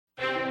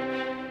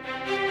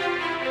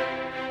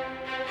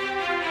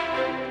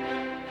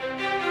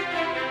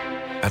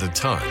At a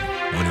time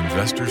when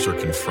investors are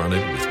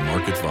confronted with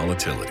market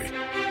volatility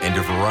and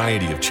a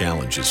variety of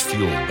challenges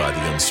fueled by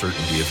the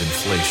uncertainty of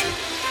inflation,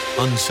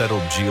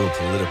 unsettled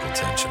geopolitical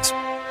tensions,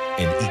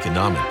 and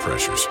economic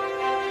pressures,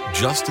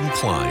 Justin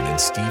Klein and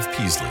Steve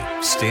Peasley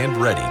stand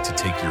ready to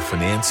take your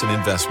finance and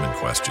investment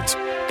questions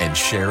and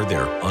share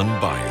their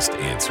unbiased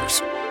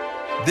answers.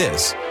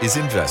 This is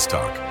Invest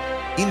Talk,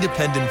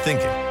 independent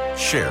thinking,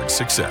 shared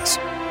success.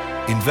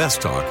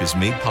 Invest Talk is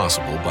made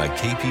possible by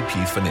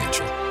KPP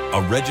Financial,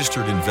 a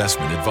registered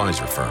investment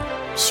advisor firm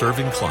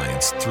serving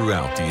clients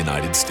throughout the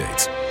United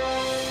States.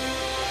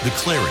 The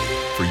clarity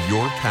for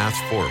your path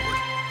forward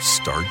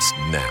starts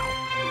now.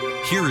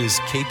 Here is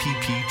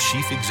KPP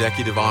Chief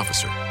Executive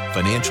Officer,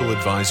 Financial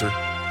Advisor,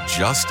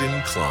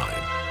 Justin Klein.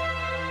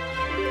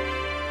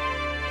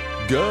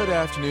 Good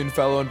afternoon,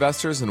 fellow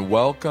investors, and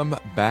welcome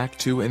back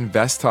to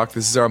Invest Talk.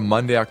 This is our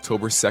Monday,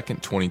 October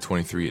 2nd,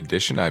 2023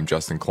 edition. I'm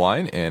Justin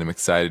Klein, and I'm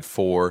excited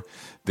for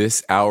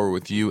this hour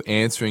with you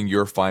answering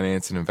your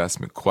finance and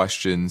investment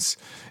questions.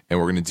 And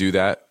we're going to do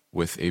that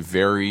with a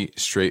very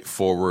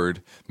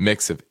straightforward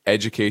mix of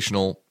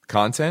educational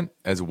content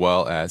as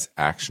well as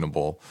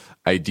actionable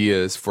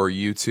ideas for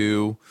you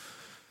to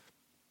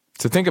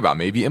think about,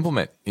 maybe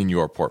implement in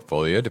your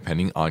portfolio,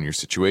 depending on your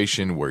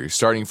situation, where you're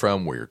starting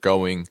from, where you're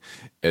going,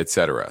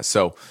 etc.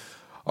 So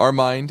our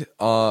mind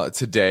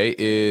today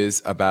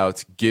is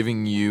about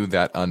giving you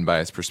that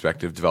unbiased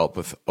perspective developed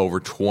with over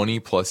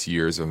 20 plus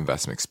years of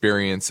investment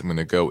experience. I'm going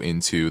to go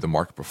into the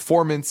market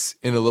performance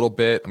in a little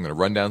bit. I'm going to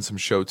run down some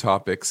show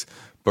topics.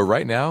 But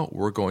right now,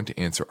 we're going to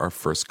answer our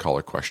first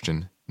caller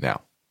question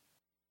now.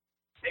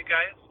 Hey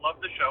guys,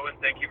 love the show and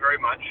thank you very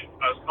much.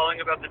 I was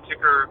calling about the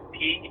ticker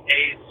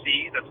PAC,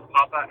 that's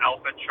Papa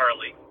Alpha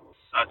Charlie.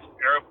 It's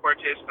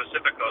Aeroportes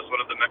Pacificos,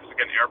 one of the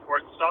Mexican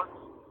airport stocks.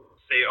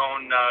 They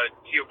own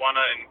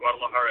Tijuana and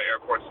Guadalajara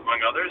airports, among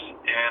others,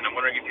 and I'm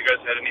wondering if you guys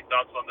had any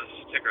thoughts on this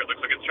ticker. It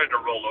looks like it's trying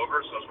to roll over,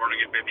 so I was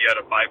wondering if maybe you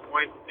had a buy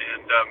point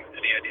and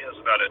any ideas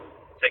about it.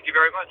 Thank you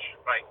very much.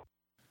 Bye.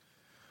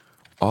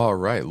 All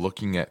right,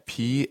 looking at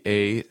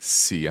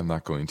PAC, I'm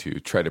not going to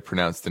try to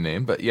pronounce the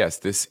name, but yes,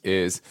 this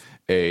is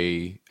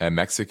a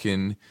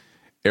Mexican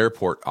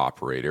airport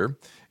operator,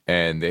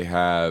 and they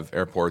have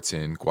airports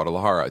in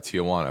Guadalajara,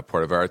 Tijuana,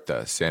 Puerto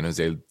Vallarta, San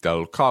Jose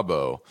del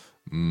Cabo,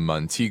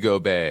 Montego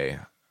Bay,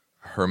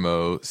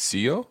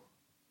 Hermosillo,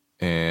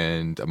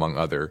 and among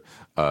other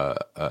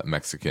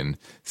Mexican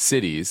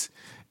cities.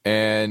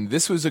 And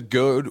this was a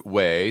good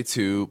way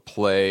to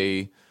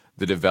play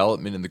the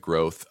development and the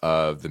growth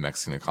of the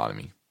Mexican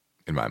economy,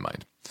 in my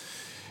mind.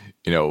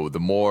 You know, the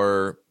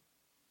more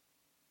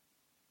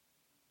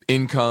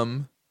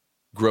income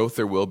growth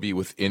there will be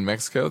within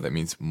Mexico, that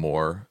means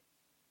more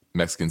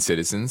Mexican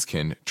citizens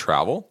can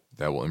travel.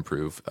 That will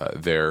improve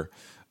their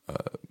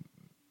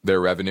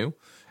revenue,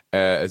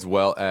 as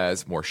well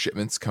as more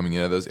shipments coming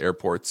into those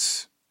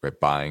airports, right,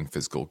 buying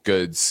physical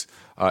goods,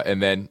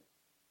 and then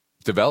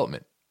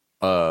development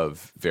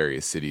of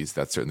various cities.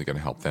 That's certainly going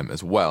to help them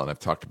as well. And I've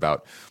talked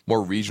about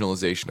more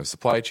regionalization of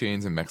supply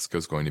chains, and Mexico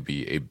is going to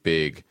be a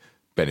big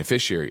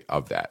beneficiary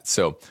of that.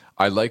 So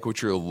I like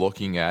what you're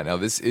looking at. Now,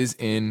 this is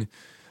in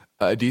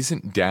a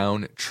decent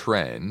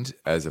downtrend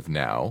as of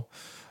now,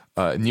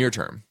 near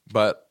term,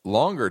 but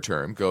longer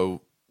term,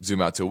 go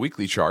zoom out to a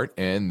weekly chart,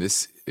 and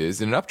this is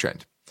in an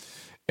uptrend.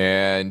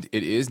 And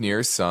it is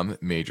near some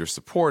major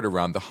support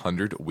around the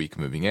 100-week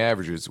moving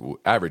average,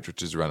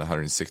 which is around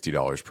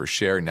 $160 per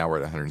share. Now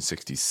we're at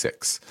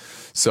 $166.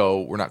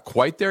 So we're not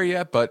quite there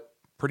yet, but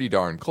pretty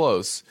darn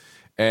close.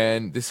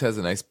 And this has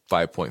a nice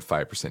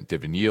 5.5%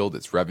 dividend yield.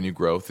 Its revenue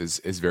growth is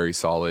very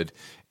solid.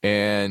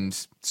 And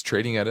it's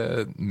trading at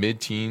a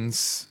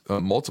mid-teens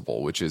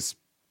multiple, which is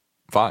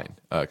fine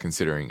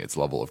considering its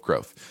level of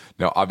growth.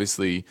 Now,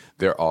 obviously,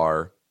 there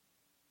are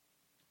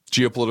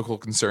geopolitical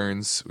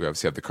concerns. We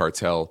obviously have the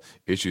cartel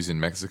issues in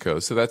Mexico.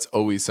 So that's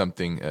always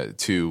something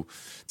to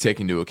take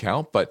into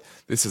account. But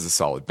this is a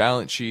solid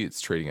balance sheet.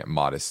 It's trading at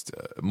modest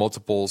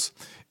multiples,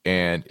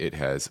 and it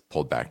has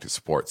pulled back to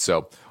support.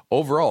 So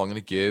overall, I'm going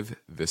to give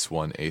this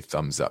one a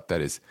thumbs up. That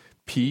is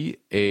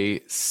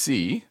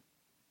PAC.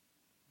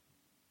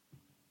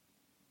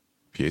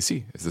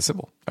 PAC is the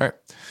symbol. All right.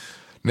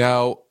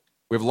 Now,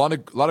 we have a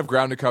lot of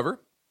ground to cover.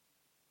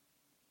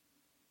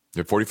 We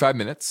have 45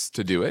 minutes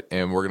to do it,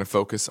 and we're going to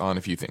focus on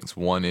a few things.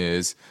 One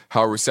is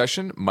how a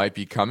recession might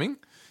be coming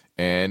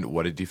and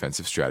what a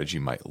defensive strategy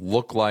might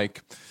look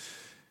like.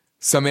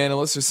 Some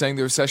analysts are saying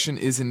the recession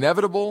is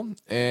inevitable,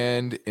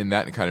 and in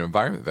that kind of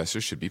environment,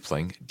 investors should be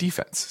playing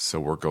defense. So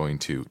we're going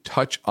to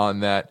touch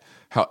on that.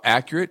 How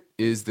accurate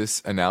is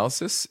this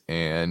analysis,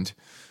 and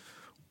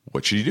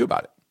what should you do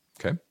about it?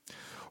 Okay.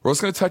 We're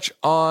also going to touch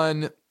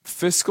on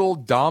fiscal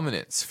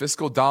dominance.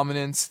 Fiscal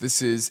dominance,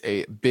 this is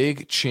a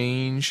big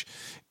change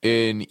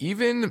in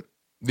even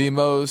the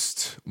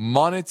most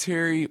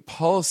monetary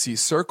policy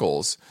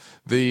circles.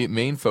 The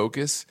main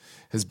focus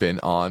has been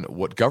on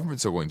what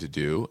governments are going to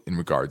do in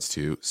regards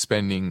to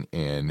spending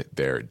and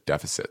their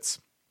deficits.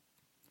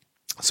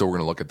 So we're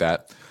going to look at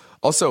that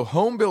Also,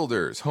 home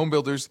builders. Home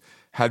builders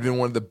had been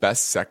one of the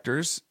best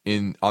sectors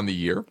on the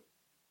year,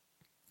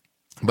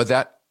 but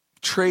that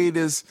trade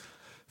is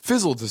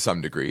fizzled to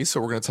some degree.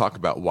 So we're going to talk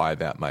about why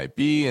that might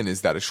be, and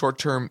is that a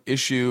short-term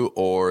issue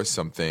or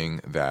something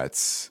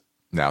that's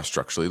now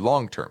structurally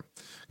long-term?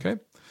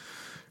 Okay.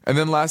 And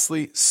then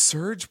lastly,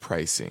 surge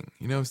pricing.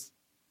 You know,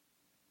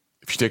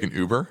 if you take an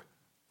Uber,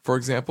 for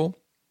example,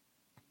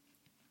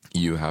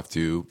 you have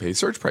to pay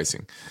surge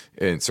pricing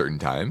in certain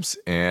times.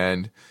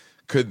 And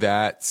could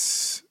that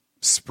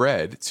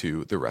spread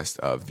to the rest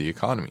of the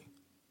economy?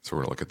 So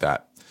we're going to look at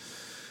that.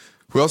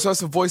 We also have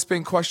some voice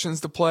bank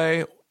questions to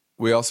play.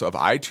 We also have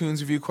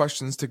iTunes review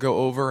questions to go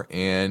over,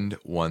 and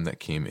one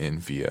that came in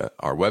via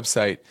our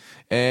website.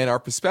 And our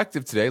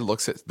perspective today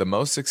looks at the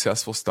most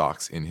successful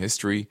stocks in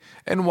history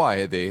and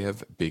why they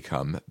have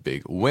become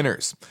big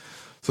winners.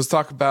 So let's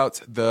talk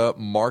about the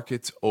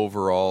market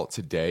overall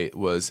today. It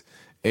was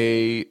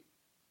a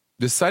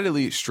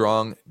decidedly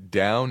strong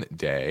down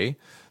day.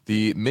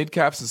 The mid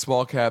caps and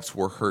small caps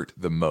were hurt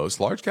the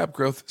most. Large cap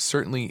growth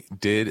certainly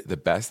did the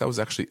best. That was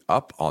actually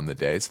up on the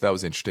day, so that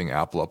was interesting.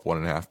 Apple up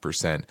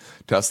 1.5%,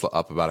 Tesla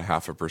up about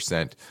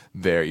 0.5%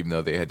 there, even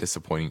though they had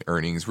disappointing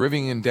earnings.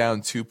 Rivian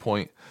down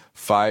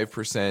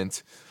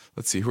 2.5%.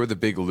 Let's see, who are the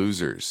big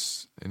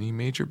losers? Any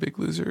major big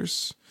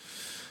losers?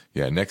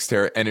 Yeah,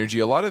 NextEra Energy.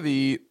 A lot of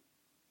the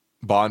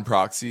bond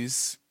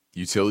proxies,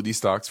 utility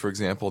stocks, for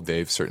example,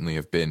 they've certainly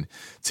have been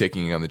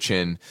taking on the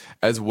chin,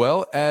 as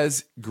well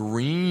as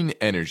green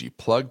energy.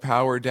 Plug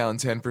Power down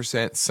 10%,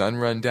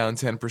 Sunrun down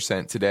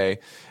 10% today.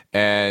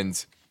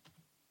 And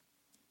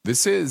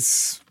this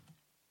is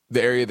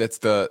the area it's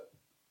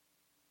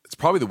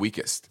probably the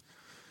weakest.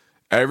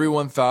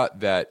 Everyone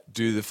thought that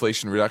due to the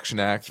Inflation Reduction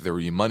Act, there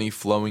would be money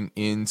flowing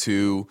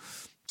into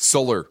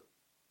solar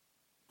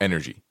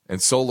energy and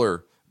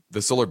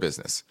the solar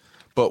business.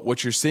 But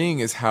what you're seeing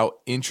is how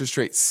interest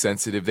rate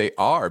sensitive they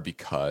are,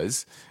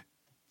 because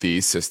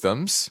these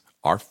systems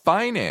are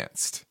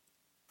financed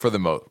for the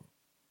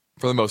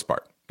most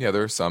part. Yeah,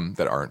 there are some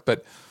that aren't,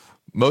 but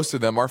most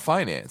of them are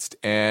financed.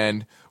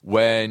 And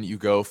when you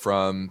go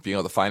from being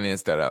able to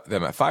finance them at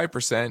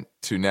 5%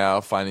 to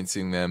now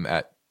financing them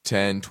at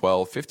 10,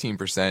 12,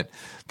 15%,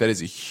 that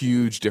is a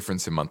huge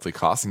difference in monthly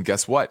costs. And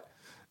guess what?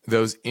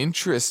 Those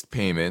interest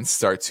payments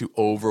start to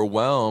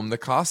overwhelm the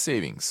cost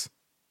savings.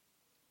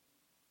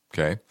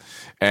 Okay.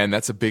 And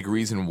that's a big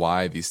reason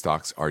why these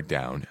stocks are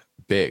down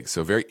big.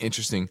 So very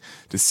interesting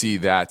to see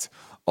that,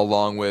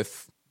 along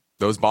with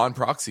those bond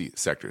proxy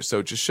sectors. So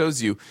it just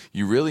shows you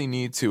really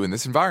need to, in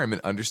this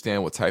environment,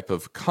 understand what type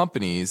of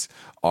companies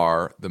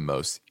are the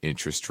most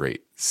interest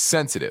rate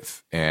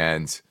sensitive.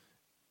 And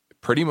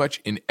pretty much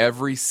in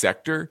every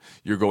sector,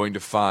 you're going to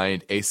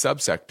find a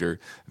subsector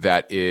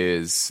that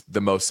is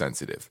the most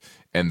sensitive.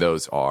 And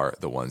those are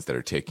the ones that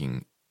are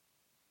taking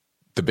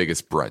the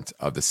biggest brunt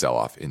of the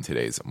sell-off in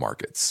today's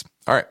markets.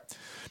 All right.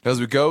 Now,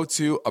 as we go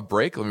to a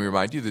break, let me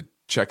remind you to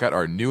check out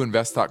our new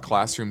Invest Talk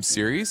Classroom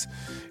series.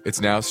 It's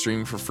now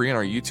streaming for free on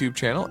our YouTube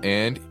channel,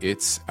 and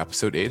it's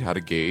episode 8, How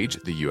to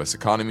Gauge the U.S.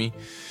 Economy.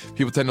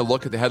 People tend to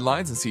look at the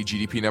headlines and see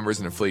GDP numbers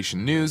and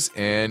inflation news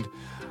and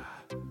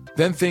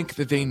then think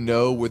that they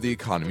know where the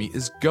economy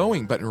is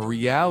going. But in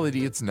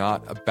reality, it's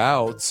not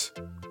about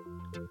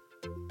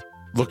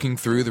looking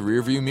through the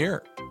rearview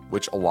mirror,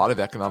 which a lot of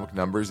economic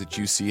numbers that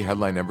you see,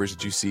 headline numbers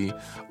that you see,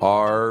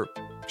 are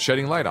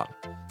shedding light on.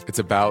 It's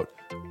about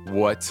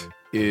what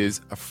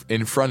is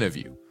in front of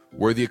you,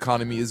 where the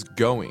economy is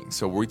going.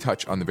 So we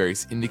touch on the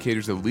various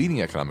indicators, the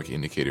leading economic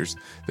indicators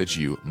that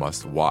you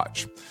must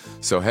watch.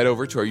 So head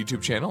over to our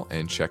YouTube channel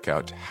and check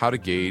out How to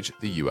Gauge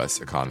the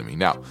U.S. Economy.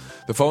 Now,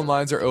 the phone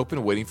lines are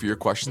open, waiting for your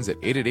questions at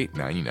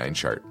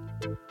 888-99-CHART.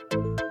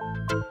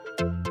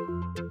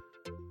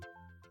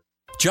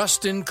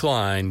 Justin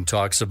Klein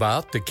talks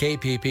about the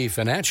KPP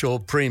Financial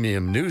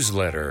Premium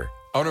Newsletter.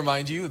 I want to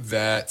remind you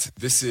that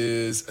this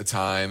is a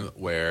time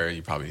where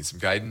you probably need some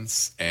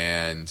guidance,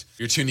 and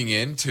you're tuning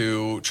in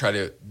to try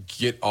to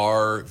get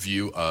our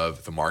view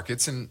of the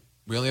markets. And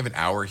we only have an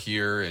hour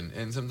here,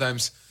 and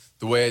sometimes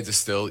the way I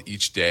distill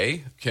each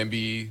day can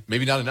be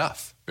maybe not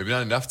enough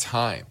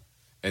time.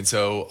 And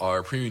so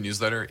our premium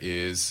newsletter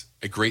is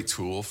a great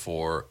tool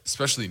for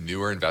especially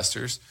newer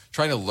investors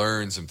trying to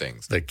learn some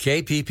things. The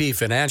KPP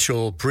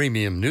Financial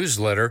Premium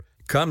Newsletter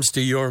comes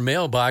to your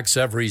mailbox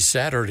every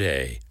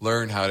Saturday.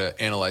 Learn how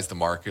to analyze the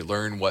market,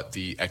 learn what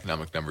the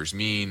economic numbers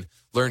mean,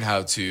 learn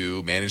how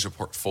to manage a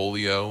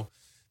portfolio,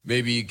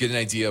 maybe get an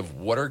idea of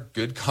what are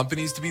good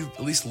companies to be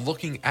at least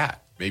looking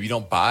at. Maybe you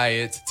don't buy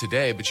it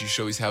today, but you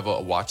should always have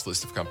a watch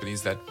list of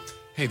companies that,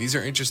 hey, these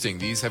are interesting,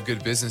 these have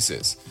good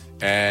businesses,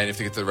 and if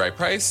they get the right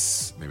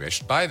price, maybe I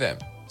should buy them.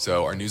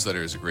 So our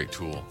newsletter is a great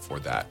tool for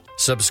that.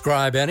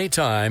 Subscribe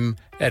anytime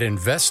at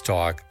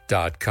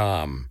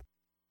investtalk.com.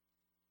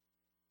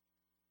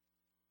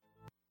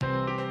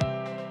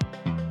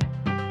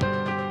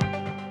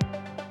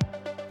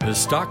 The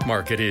stock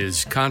market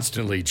is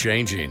constantly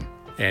changing,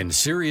 and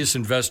serious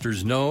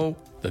investors know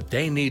that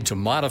they need to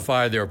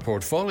modify their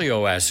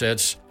portfolio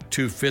assets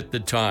to fit the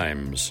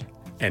times.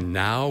 And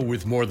now,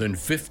 with more than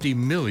 50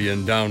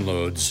 million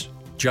downloads,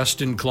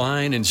 Justin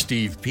Klein and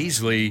Steve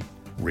Peasley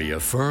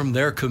reaffirm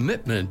their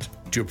commitment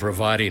to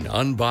providing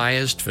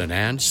unbiased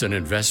finance and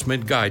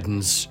investment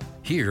guidance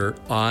here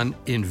on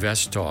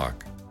Invest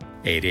Talk.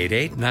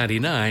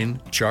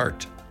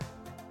 888-99-CHART.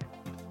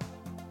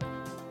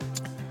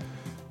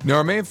 Now,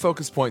 our main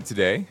focus point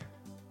today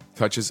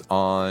touches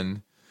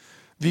on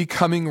the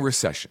coming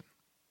recession.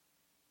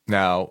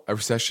 Now, a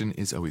recession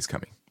is always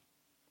coming.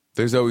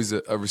 There's always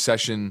a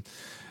recession,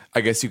 I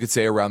guess you could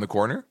say, around the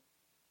corner.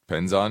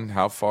 Depends on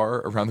how far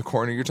around the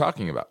corner you're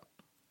talking about.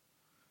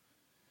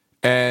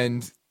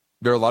 And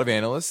there are a lot of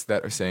analysts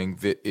that are saying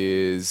that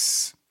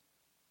is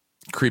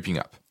creeping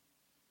up.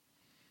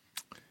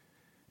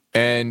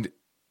 And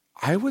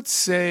I would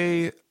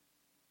say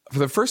for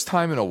the first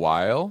time in a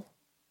while,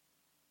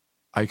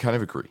 I kind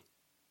of agree.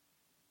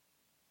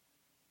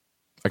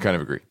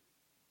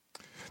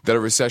 That a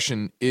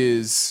recession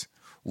is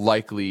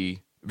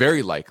likely,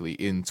 very likely,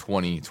 in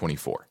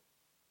 2024.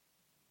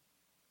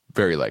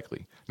 Very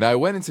likely. Now, I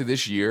went into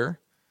this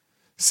year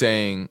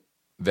saying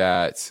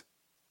that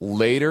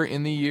later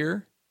in the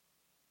year,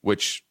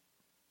 which,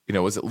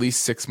 was at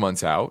least 6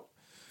 months out,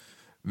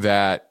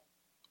 that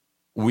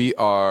we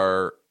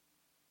have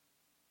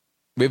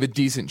a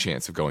decent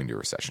chance of going to a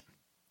recession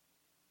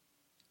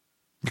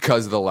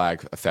because of the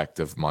lag effect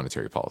of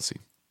monetary policy.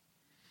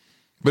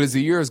 But as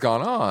the year has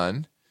gone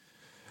on,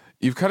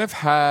 you've kind of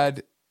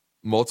had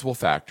multiple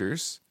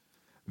factors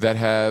that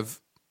have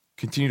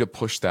continued to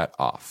push that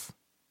off.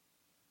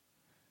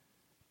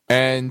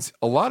 And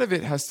a lot of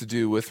it has to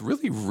do with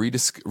really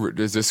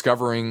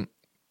discovering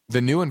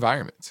the new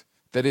environment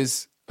that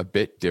is a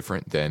bit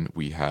different than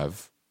we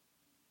have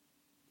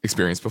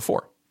experienced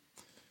before.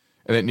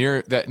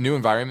 And that new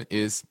environment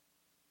is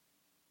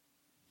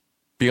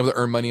being able to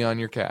earn money on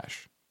your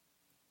cash.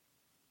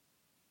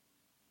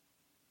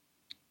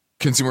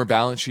 Consumer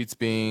balance sheets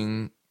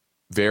being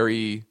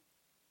very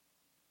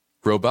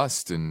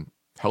robust and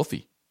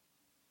healthy.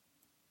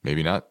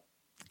 Maybe not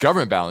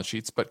government balance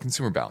sheets, but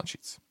consumer balance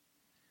sheets.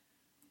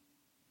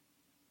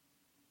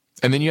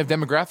 And then you have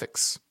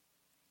demographics,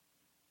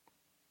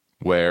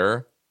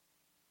 where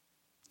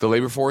the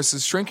labor force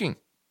is shrinking.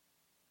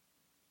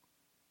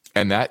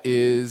 And that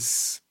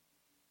is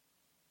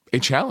a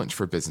challenge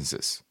for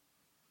businesses.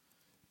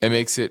 It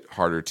makes it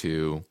harder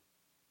to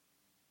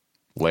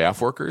lay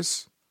off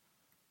workers,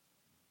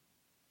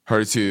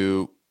 harder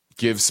to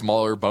give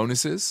smaller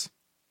bonuses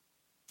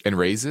and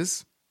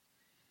raises.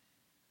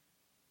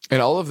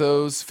 And all of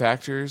those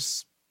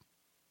factors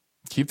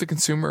keep the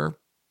consumer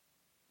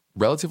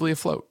relatively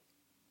afloat.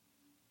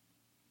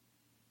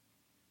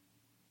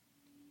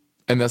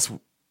 And thus,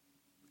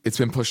 it's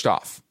been pushed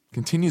off,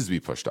 continues to be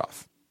pushed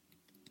off.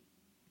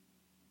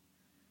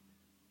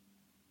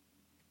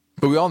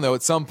 But we all know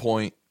at some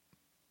point,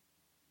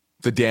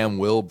 the dam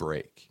will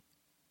break.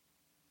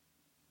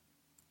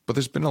 But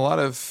there's been a lot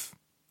of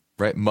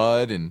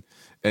mud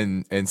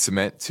and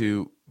cement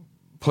to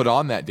put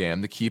on that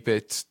dam to keep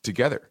it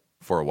together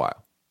for a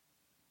while.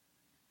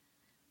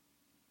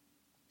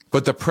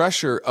 But the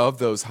pressure of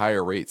those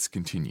higher rates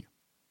continue.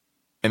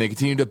 And they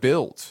continue to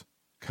build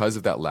because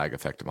of that lag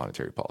effect of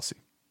monetary policy.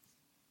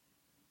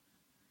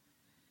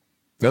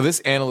 Now, this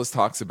analyst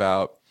talks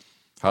about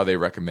how they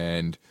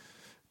recommend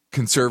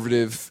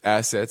conservative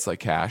assets like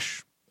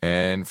cash.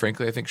 And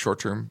frankly, I think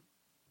short-term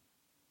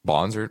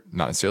bonds are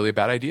not necessarily a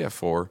bad idea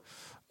for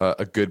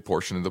a good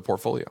portion of the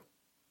portfolio.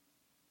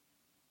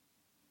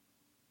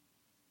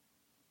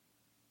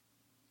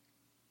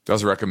 It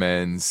also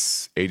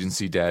recommends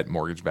agency debt,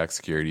 mortgage-backed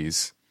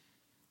securities,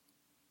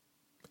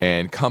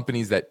 and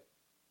companies that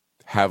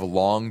have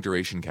long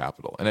duration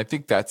capital. And I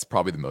think that's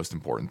probably the most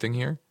important thing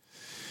here,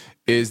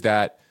 is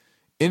that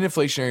in an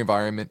inflationary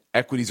environment,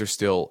 equities are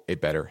still a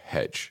better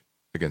hedge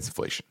against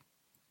inflation.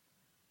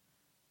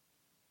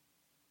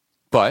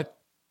 But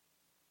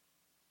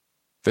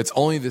that's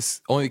only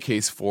the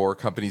case for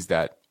companies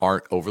that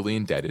aren't overly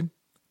indebted,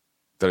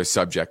 that are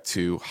subject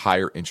to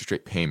higher interest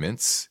rate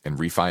payments and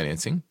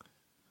refinancing,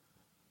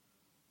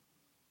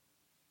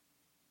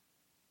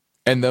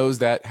 and those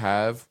that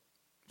have,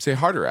 say,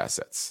 harder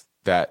assets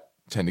that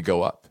tend to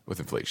go up with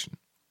inflation.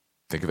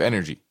 Think of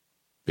energy,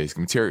 basic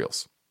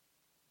materials.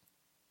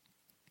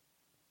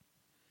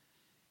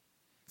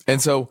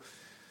 And so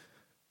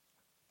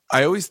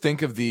I always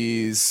think of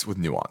these with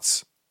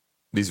nuance,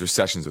 these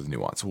recessions with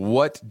nuance.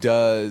 What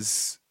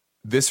does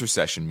this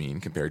recession mean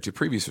compared to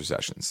previous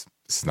recessions?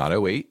 This is not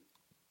 '08.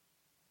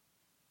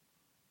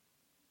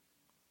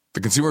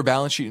 The consumer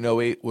balance sheet in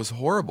 '08 was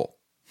horrible.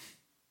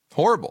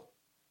 Horrible.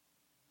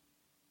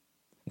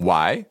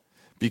 Why?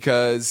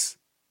 Because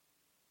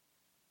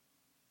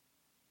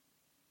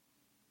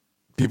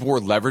people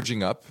were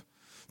leveraging up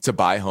to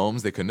buy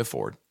homes they couldn't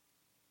afford.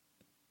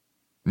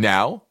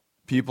 Now,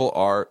 people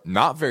are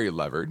not very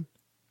levered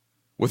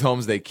with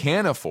homes they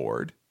can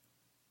afford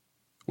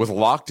with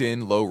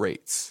locked-in low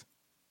rates.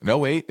 In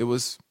 '08, it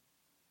was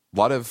a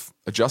lot of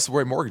adjustable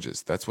rate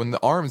mortgages. That's when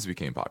the ARMs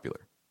became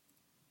popular.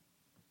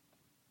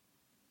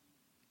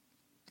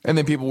 And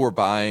then people were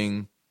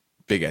buying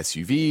big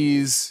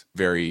SUVs,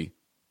 very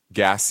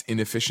gas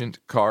inefficient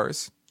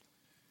cars,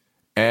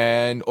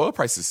 and oil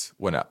prices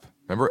went up.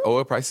 Remember,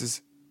 oil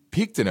prices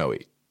peaked in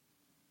 '08,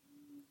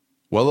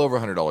 well over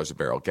 $100 a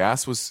barrel.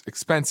 Gas was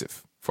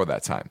expensive for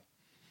that time,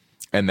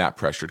 and that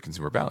pressured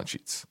consumer balance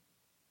sheets.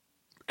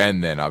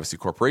 And then obviously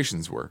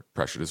corporations were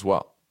pressured as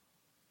well.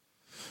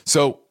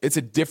 So it's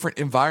a different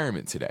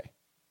environment today,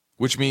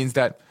 which means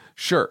that,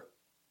 sure,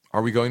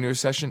 are we going into a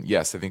recession?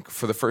 Yes, I think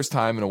for the first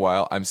time in a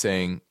while, I'm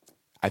saying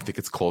I think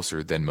it's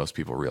closer than most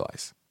people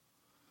realize.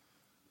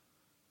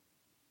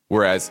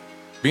 Whereas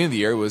beginning of the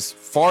year was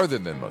farther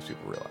than most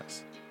people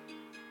realize.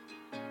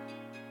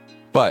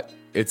 But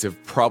it's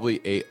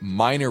probably a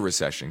minor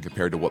recession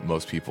compared to what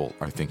most people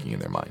are thinking in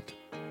their mind.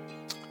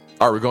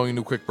 All right, we're going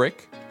into a quick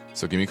break.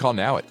 So give me a call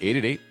now at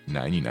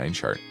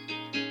 888-99-CHART.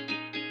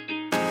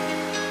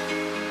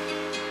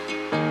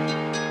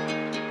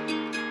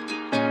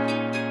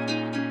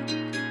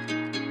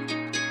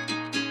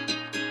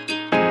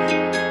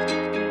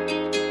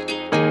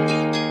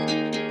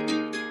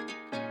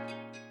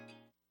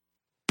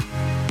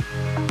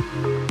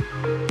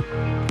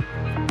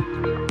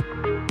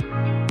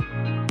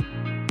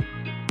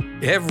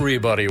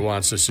 Everybody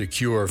wants a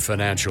secure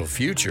financial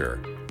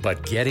future,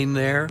 but getting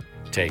there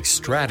takes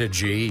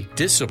strategy,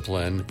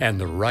 discipline, and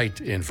the right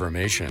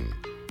information.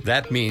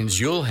 That means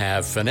you'll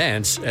have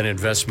finance and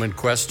investment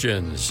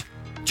questions.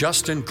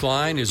 Justin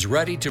Klein is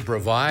ready to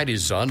provide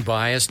his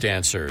unbiased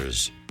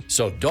answers.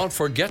 So don't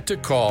forget to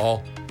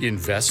call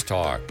Invest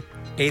Talk,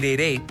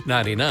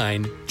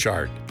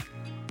 888-99-CHART.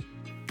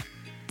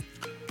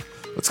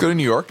 Let's go to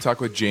New York,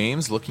 talk with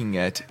James, looking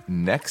at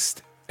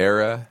Next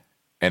Era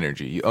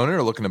Energy. You own it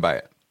or looking to buy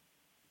it?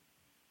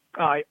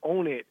 I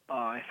own it.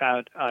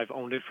 I've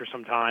owned it for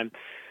some time.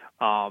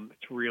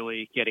 It's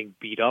really getting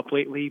beat up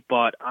lately,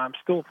 but I'm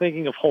still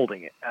thinking of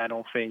holding it. I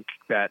don't think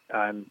that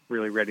I'm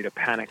really ready to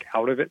panic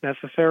out of it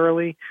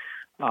necessarily.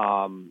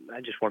 I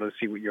just wanted to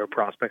see what your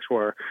prospects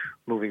were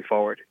moving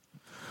forward.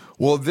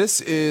 Well,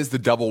 this is the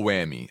double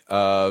whammy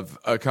of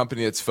a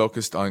company that's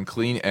focused on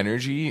clean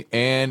energy,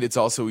 and it's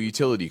also a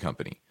utility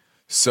company.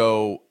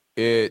 So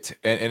it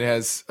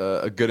has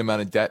a good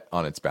amount of debt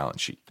on its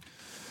balance sheet.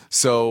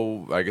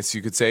 So I guess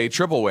you could say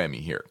triple whammy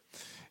here.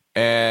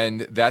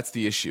 And that's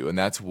the issue, and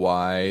that's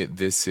why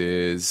this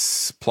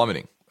is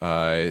plummeting.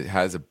 It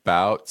has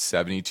about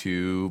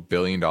 $72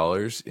 billion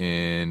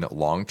in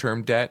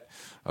long-term debt,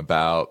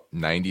 about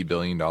 $90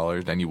 billion,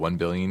 $91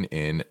 billion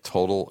in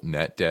total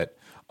net debt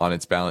on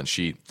its balance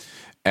sheet.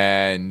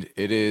 And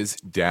it is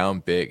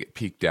down big. It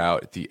peaked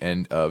out at the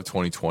end of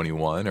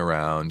 2021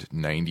 around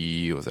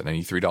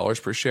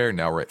 $93 per share.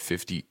 Now we're at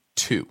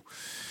 52.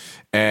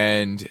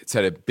 And it's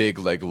had a big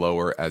leg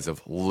lower as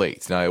of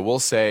late. Now, I will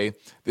say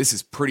this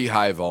is pretty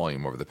high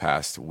volume over the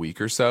past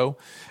week or so,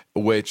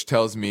 which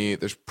tells me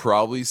there's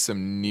probably a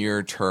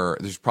near-term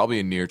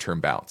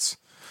bounce.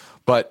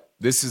 But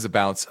this is a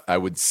bounce I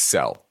would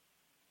sell.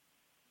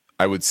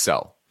 Like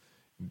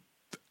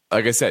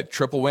I said,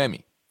 triple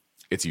whammy.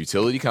 It's a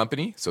utility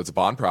company, so it's a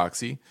bond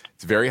proxy.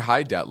 It's very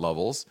high debt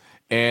levels,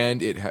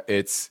 and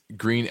it's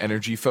green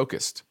energy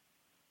focused,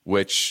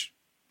 which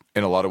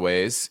in a lot of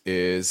ways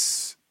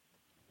is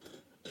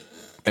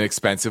an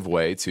expensive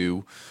way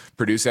to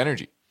produce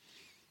energy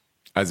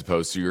as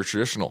opposed to your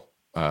traditional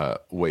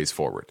ways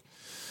forward.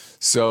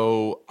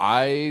 So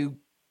I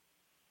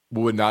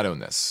would not own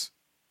this.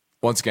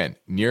 Once again,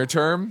 near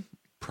term,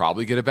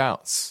 probably get a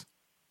bounce.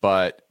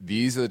 But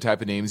these are the type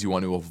of names you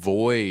want to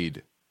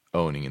avoid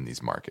owning in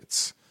these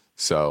markets.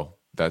 So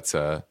that's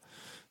my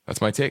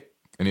take.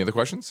 Any other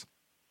questions?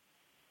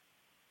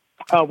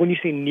 When you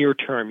say near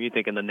term, you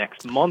think in the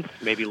next month,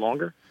 maybe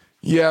longer?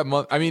 Yeah,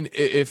 I mean,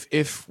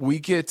 if we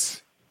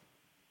get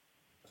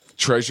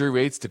Treasury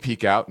rates to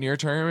peak out near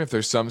term, if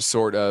there's some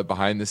sort of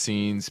behind the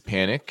scenes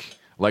panic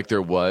like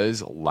there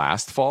was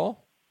last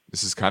fall,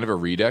 this is kind of a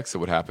redux of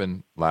what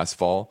happened last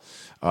fall.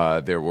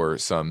 There were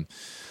some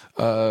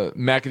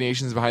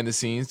machinations behind the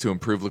scenes to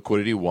improve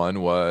liquidity.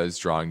 One was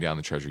drawing down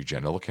the Treasury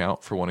General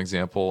account, for one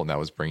example, and that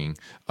was bringing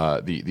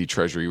the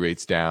Treasury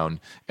rates down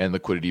and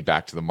liquidity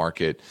back to the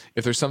market.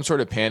 If there's some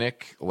sort of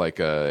panic, like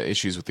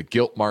issues with the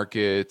gilt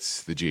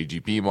markets, the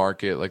JGB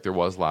market, like there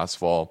was last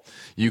fall,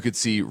 you could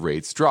see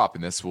rates drop,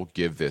 and this will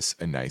give this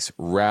a nice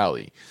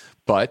rally.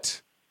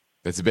 But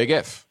that's a big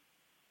if.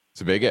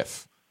 It's a big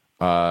if.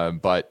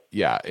 But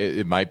yeah,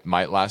 it might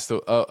last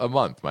a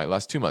month, might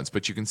last 2 months.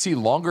 But you can see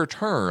longer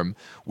term,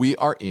 we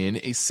are in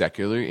a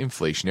secular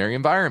inflationary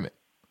environment.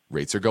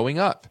 Rates are going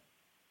up.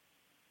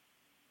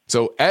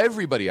 So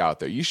everybody out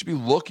there, you should be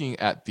looking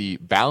at the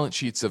balance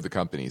sheets of the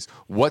companies,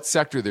 what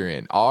sector they're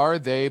in. Are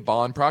they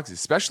bond proxies?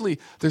 Especially,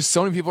 there's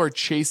so many people who are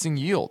chasing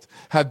yield,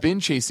 have been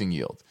chasing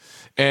yield.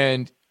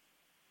 And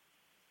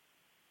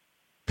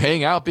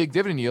paying out big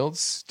dividend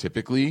yields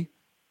typically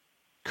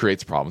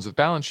creates problems with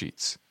balance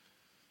sheets.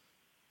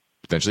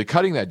 Potentially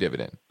cutting that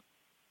dividend.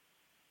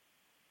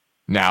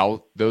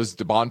 Now,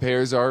 the bond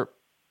payers are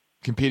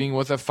competing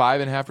with a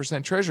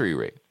 5.5% Treasury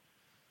rate.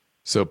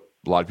 So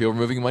a lot of people are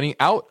moving money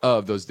out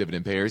of those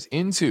dividend payers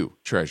into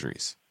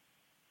Treasuries.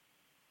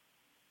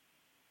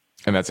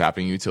 And that's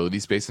happening in utility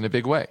space in a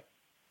big way.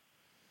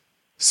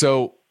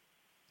 So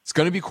it's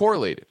going to be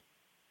correlated.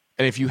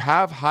 And if you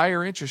have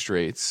higher interest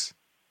rates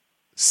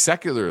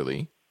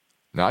secularly,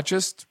 not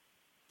just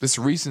this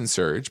recent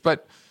surge,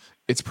 but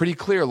it's pretty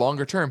clear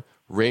longer term,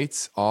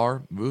 rates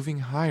are moving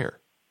higher.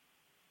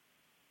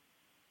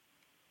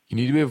 You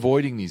need to be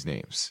avoiding these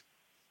names.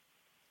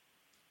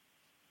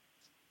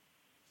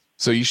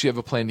 So you should have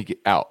a plan to get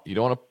out. You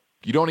don't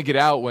want to get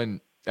out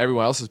when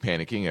everyone else is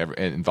panicking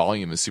and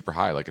volume is super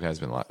high like it has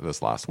been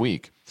this last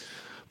week.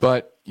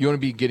 But you want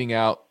to be getting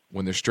out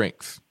when there's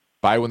strength.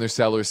 Buy when there's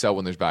sellers, sell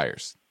when there's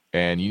buyers.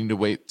 And you need to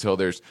wait till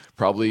there's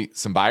probably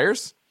some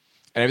buyers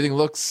and everything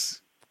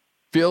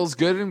feels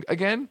good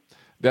again.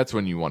 That's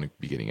when you want to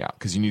be getting out,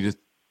 because you need to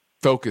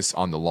focus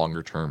on the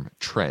longer term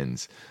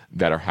trends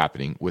that are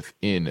happening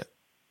within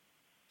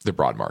the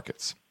broad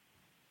markets.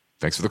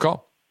 Thanks for the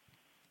call.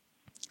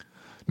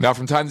 Now,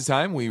 from time to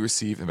time, we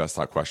receive Invest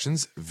Talk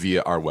questions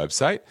via our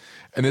website.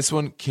 And this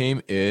one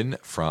came in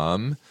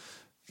from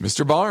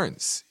Mr.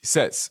 Barnes. He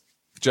says,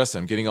 Justin,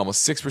 I'm getting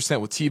almost 6%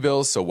 with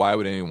T-bills, so why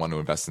would anyone want to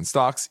invest in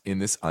stocks in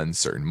this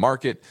uncertain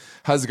market?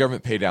 How does the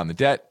government pay down the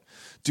debt?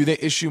 Do they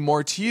issue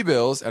more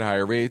T-bills at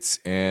higher rates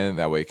and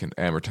that way can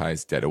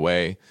amortize debt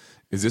away?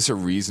 Is this a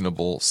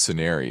reasonable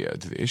scenario?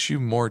 Do they issue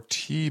more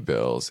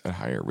T-bills at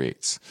higher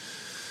rates?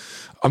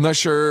 I'm not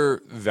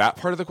sure that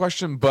part of the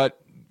question, but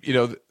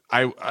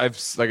I've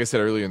like I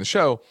said earlier in the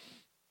show,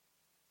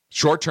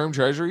 short-term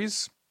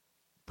treasuries,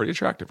 pretty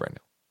attractive right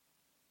now.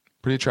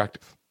 Pretty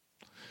attractive.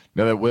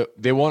 Now,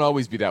 they won't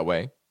always be that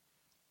way.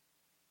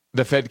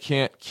 The Fed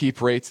can't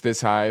keep rates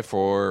this high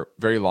for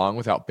very long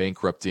without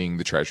bankrupting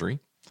the Treasury.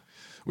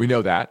 We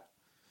know that.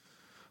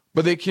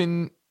 But they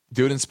can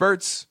do it in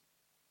spurts.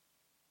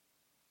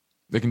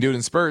 And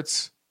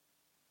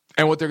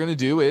what they're going to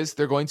do is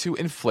they're going to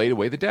inflate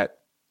away the debt.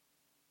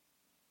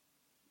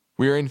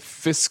 We are in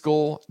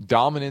fiscal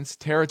dominance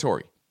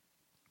territory.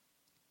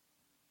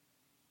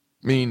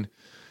 I mean,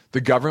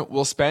 the government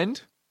will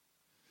spend,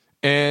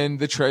 and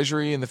the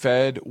Treasury and the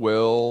Fed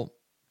will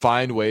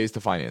find ways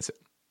to finance it.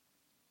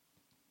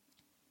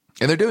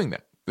 And they're doing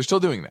that. They're still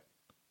doing that.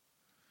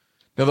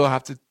 Now, they'll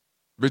have to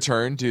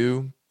return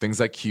to things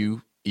like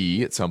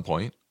QE at some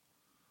point.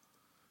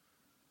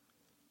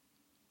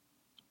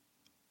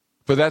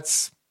 But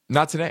that's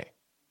not today.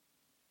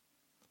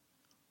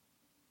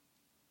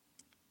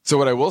 So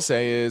what I will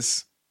say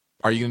is,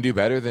 are you going to do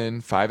better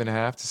than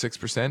 5.5% to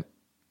 6%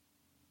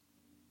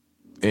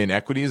 in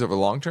equities over the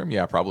long term?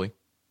 Yeah, probably.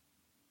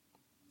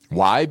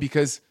 Why?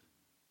 Because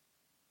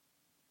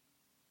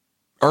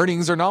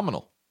earnings are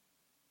nominal.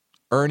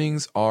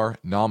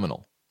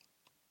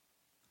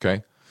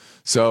 Okay?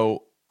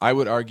 So I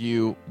would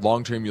argue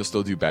long term you'll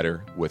still do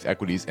better with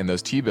equities, and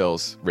those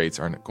T-bills rates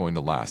aren't going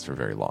to last for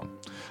very long.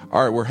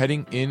 All right, we're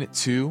heading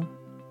into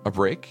a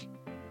break.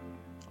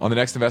 On the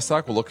next Invest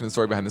Talk, we'll look into the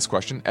story behind this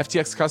question.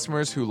 FTX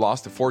customers who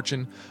lost a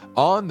fortune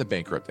on the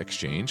bankrupt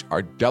exchange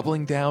are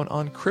doubling down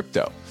on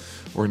crypto.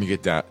 We're going to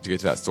get to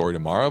that story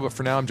tomorrow, but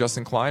for now, I'm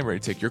Justin Klein,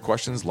 ready to take your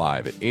questions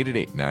live at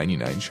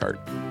 888-99-CHART.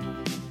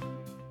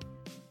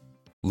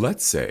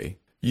 Let's say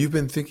you've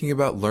been thinking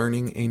about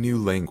learning a new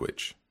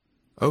language.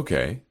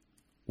 Okay,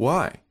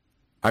 why?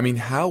 I mean,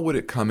 how would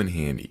it come in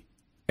handy?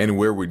 And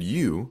where would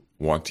you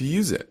want to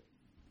use it?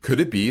 Could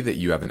it be that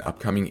you have an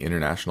upcoming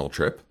international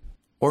trip?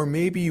 Or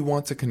maybe you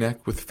want to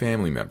connect with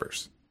family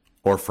members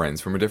or friends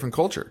from a different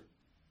culture.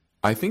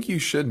 I think you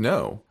should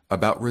know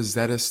about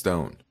Rosetta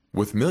Stone.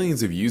 With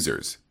millions of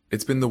users,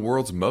 it's been the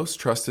world's most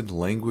trusted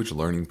language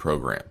learning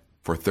program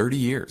for 30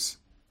 years.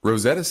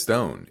 Rosetta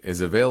Stone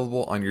is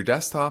available on your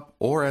desktop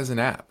or as an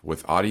app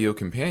with audio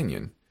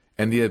companion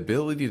and the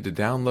ability to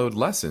download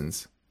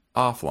lessons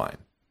offline.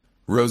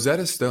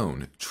 Rosetta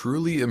Stone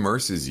truly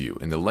immerses you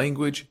in the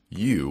language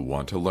you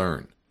want to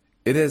learn.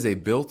 It has a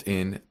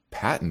built-in,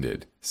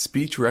 patented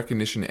speech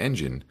recognition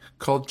engine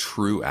called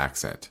True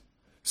Accent.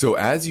 So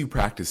as you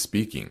practice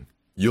speaking,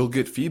 you'll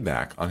get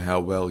feedback on how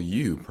well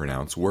you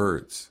pronounce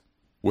words.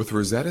 With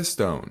Rosetta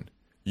Stone,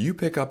 you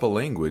pick up a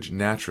language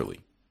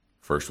naturally,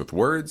 first with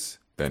words,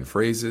 then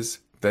phrases,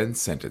 then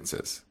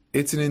sentences.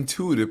 It's an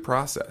intuitive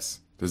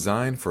process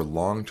designed for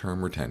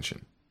long-term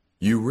retention.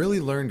 You really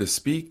learn to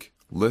speak,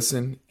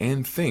 listen,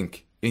 and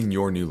think in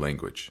your new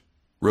language.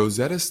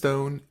 Rosetta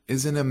Stone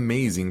is an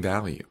amazing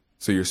value,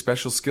 so your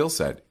special skill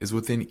set is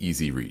within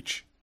easy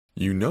reach.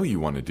 You know you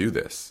want to do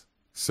this,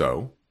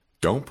 so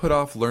don't put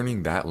off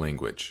learning that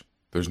language.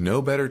 There's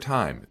no better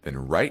time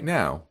than right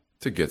now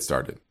to get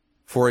started.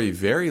 For a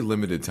very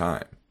limited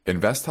time,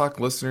 Invest Talk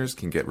listeners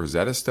can get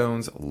Rosetta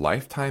Stone's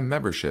lifetime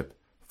membership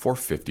for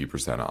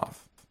 50%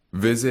 off.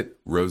 Visit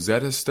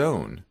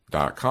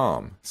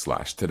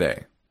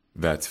rosettastone.com/today.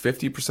 That's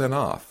 50%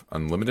 off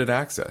unlimited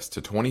access to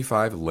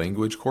 25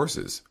 language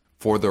courses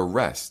for the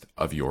rest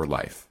of your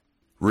life.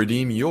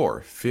 Redeem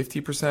your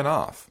 50%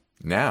 off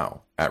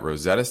now at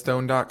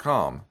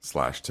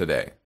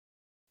rosettastone.com/today.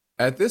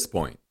 At this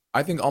point,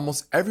 I think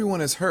almost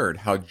everyone has heard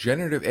how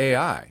generative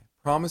AI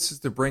promises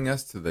to bring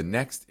us to the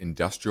next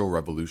industrial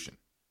revolution.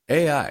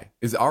 AI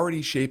is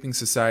already shaping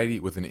society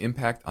with an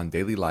impact on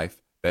daily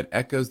life that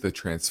echoes the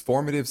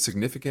transformative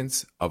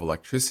significance of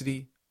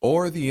electricity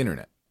or the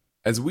internet.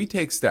 As we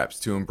take steps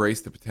to embrace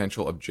the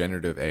potential of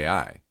generative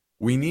AI,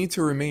 we need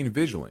to remain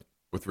vigilant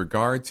with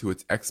regard to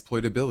its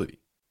exploitability.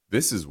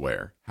 This is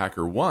where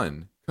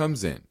HackerOne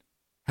comes in.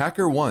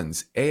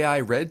 HackerOne's AI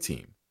Red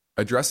Team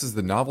addresses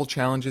the novel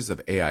challenges of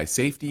AI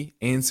safety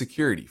and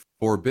security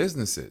for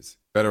businesses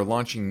that are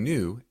launching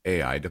new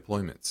AI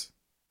deployments.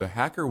 The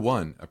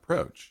HackerOne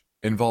approach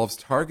involves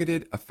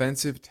targeted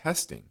offensive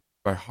testing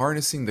by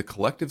harnessing the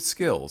collective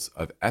skills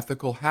of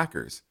ethical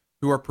hackers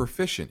who are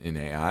proficient in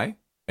AI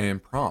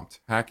and prompt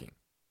hacking.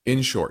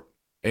 In short,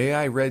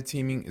 AI red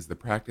teaming is the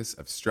practice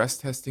of stress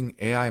testing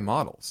AI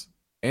models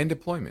and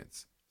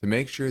deployments to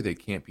make sure they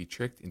can't be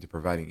tricked into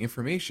providing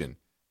information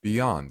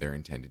beyond their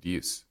intended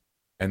use,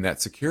 and that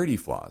security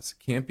flaws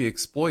can't be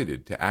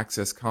exploited to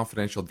access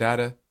confidential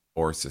data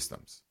or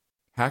systems.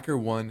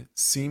 HackerOne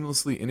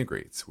seamlessly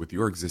integrates with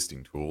your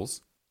existing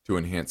tools to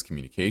enhance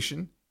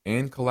communication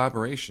and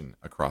collaboration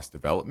across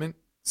development,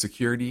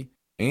 security,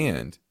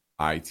 and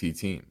IT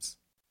teams.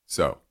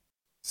 So,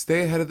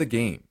 stay ahead of the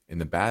game in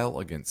the battle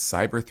against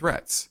cyber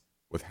threats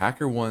with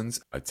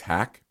HackerOne's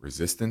attack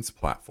resistance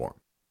platform.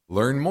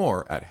 Learn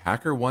more at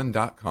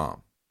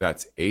hackerone.com.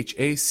 That's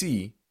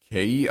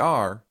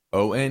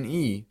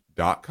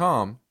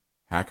HackerOne.com,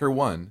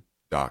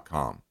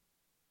 hackerone.com.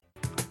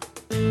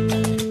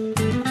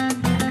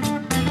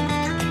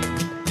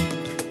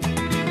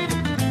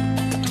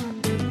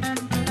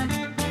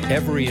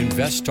 Every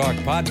Invest Talk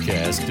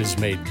podcast is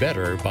made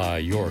better by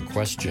your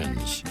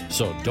questions.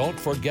 So don't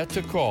forget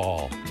to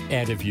call.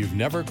 And if you've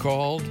never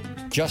called,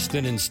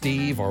 Justin and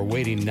Steve are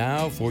waiting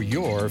now for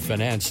your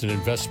finance and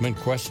investment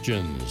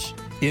questions.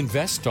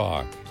 Invest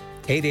Talk,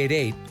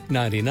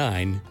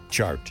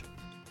 888-99-CHART.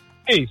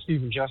 Hey,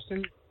 Steve and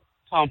Justin.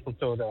 Tom from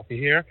Philadelphia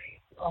here.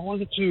 I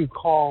wanted to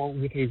call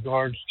with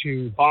regards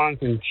to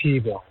bonds and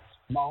T-bills.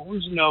 I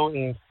want to know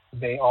if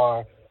they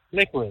are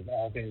liquid,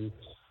 as in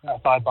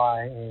if I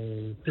buy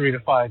a 3 to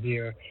 5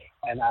 year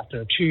and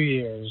after 2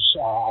 years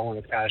I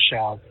want to cash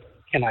out,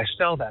 can I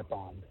sell that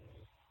bond?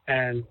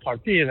 And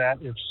part B of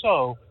that, if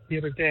so, the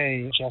other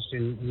day,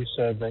 Justin, you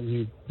said that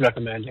you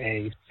recommend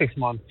a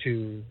 6-month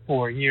to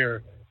 4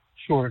 year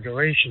shorter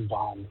duration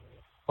bond.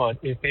 But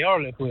if they are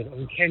liquid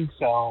and can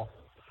sell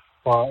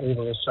or are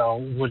able to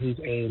sell, wouldn't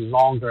a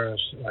longer,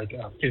 like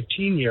a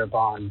 15-year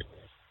bond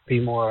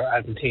be more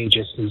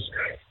advantageous since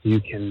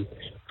you can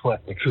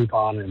collect the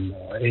coupon and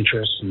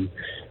interest and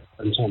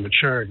until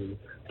maturity,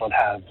 but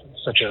have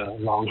such a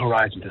long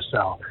horizon to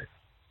sell?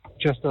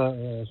 Just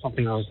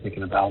something I was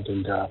thinking about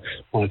and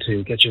wanted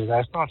to get your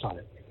guys' thoughts on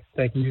it.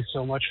 Thank you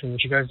so much for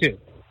what you guys do.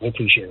 I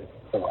appreciate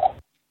it. Bye-bye.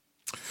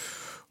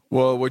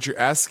 Well, what you're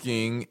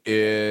asking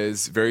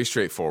is very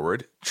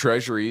straightforward.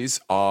 Treasuries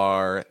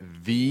are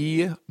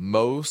the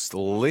most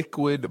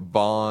liquid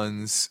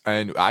bonds,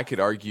 and I could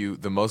argue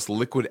the most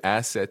liquid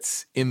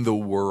assets in the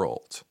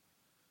world.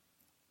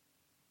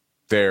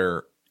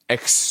 They're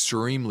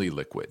extremely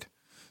liquid.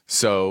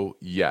 So,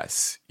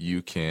 yes,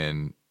 you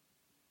can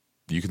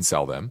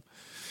sell them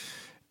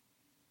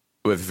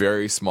with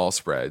very small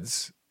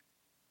spreads,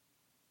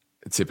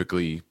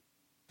 typically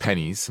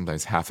pennies,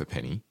 sometimes half a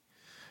penny.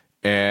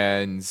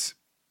 And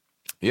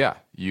yeah,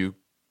 you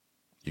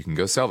can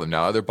go sell them.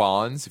 Now, other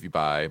bonds, if you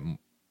buy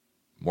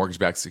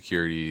mortgage-backed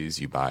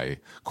securities, you buy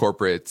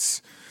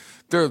corporates,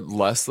 they're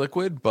less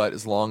liquid, but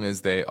as long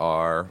as they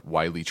are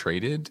widely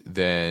traded,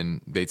 then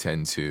they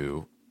tend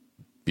to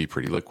be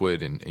pretty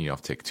liquid, and you don't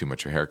have to take too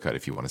much of a haircut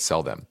if you want to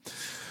sell them.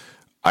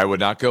 I would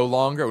not go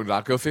longer. I would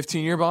not go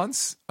 15-year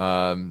bonds.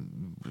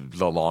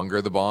 The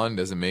longer the bond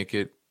doesn't make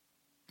it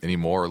any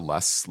more or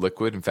less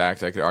liquid. In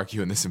fact, I could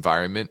argue in this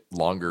environment,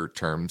 longer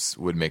terms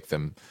would make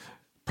them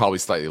probably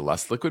slightly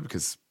less liquid,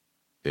 because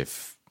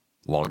if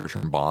longer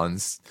term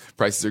bonds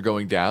prices are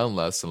going down,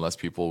 less and less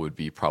people would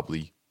be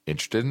probably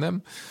interested in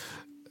them.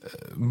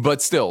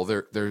 But still,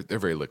 they're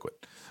very liquid.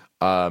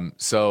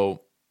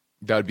 So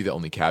that would be the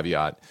only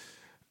caveat.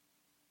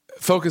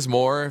 Focus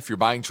more, if you're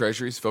buying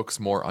treasuries, focus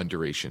more on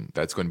duration.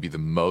 That's going to be the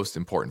most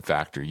important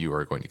factor you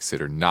are going to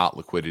consider, not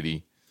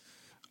liquidity.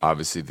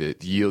 Obviously, the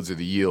yields are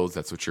the yields.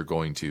 That's what you're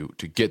going to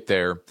get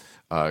there.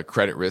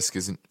 Credit risk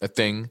isn't a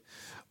thing,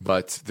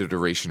 but the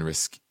duration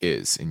risk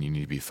is, and you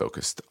need to be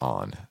focused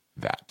on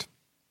that.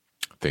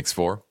 Thanks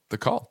for the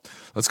call.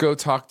 Let's go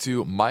talk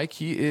to Mike.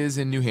 He is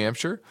in New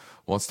Hampshire.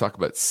 Wants to talk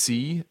about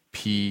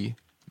CPG,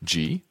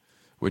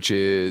 which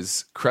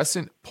is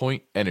Crescent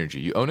Point Energy.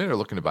 You own it or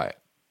looking to buy it?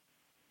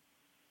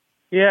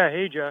 Yeah,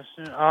 hey,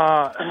 Justin.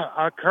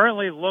 I'm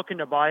currently looking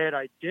to buy it.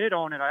 I did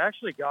own it. I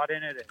actually got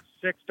in it at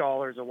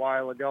 $6 a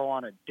while ago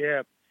on a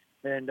dip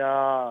and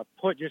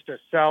put just a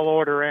sell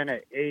order in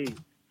at $8.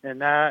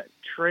 And that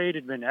trade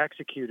had been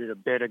executed a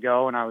bit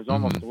ago, and I was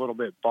almost a little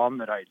bit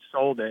bummed that I'd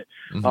sold it.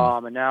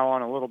 And now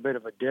on a little bit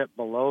of a dip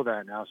below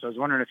that now. So I was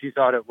wondering if you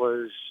thought it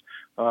was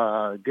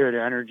a good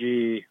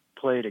energy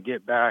play to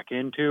get back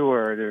into,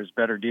 or there's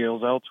better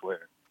deals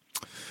elsewhere.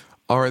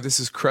 All right, this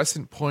is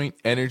Crescent Point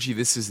Energy.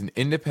 This is an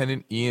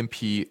independent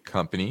E&P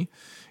company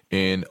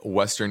in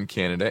Western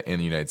Canada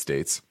and the United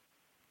States.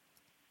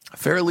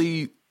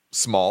 Fairly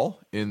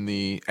small in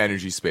the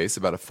energy space,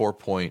 about a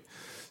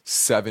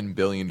 $4.7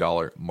 billion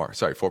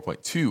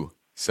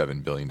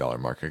 $4.27 billion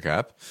market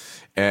cap,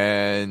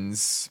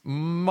 and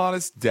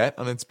modest debt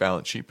on its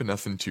balance sheet, but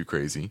nothing too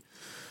crazy.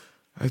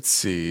 Let's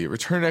see.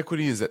 Return on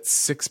equity is at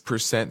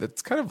 6%.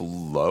 That's kind of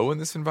low in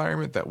this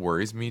environment. That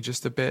worries me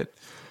just a bit.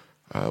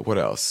 What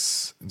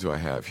else do I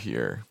have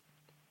here?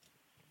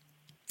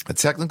 The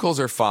technicals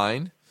are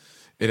fine.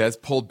 It has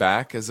pulled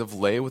back as of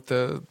late with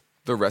the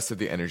rest of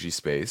the energy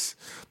space,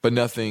 but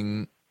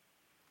nothing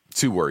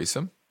too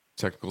worrisome.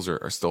 Technicals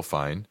are still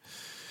fine.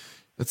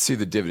 Let's see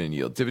the dividend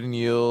yield. Dividend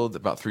yield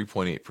about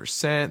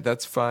 3.8%.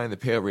 That's fine. The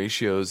payout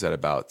ratio is at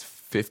about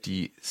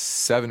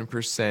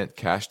 57%.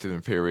 Cash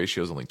dividend payout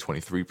ratio is only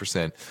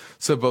 23%.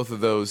 So both of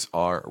those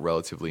are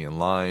relatively in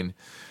line.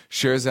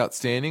 Shares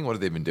outstanding, what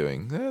have they been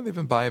doing? They've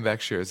been buying back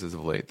shares as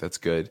of late. That's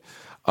good.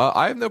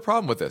 I have no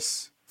problem with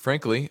this,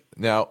 frankly.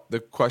 Now,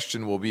 the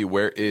question will be,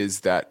 where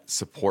is that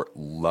support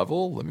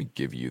level? Let me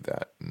give you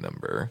that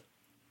number.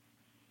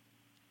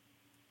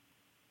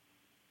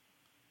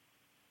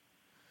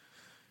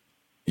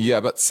 Yeah,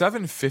 about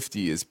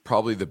 750 is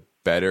probably the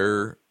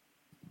better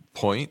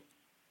point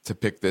to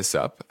pick this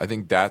up. I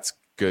think that's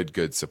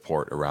good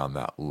support around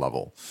that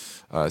level.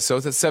 So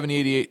it's at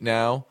 788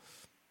 now.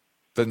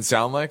 Doesn't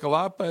sound like a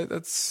lot, but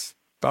that's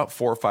about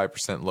 4 or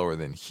 5% lower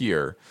than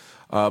here.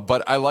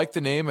 But I like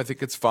the name. I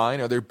think it's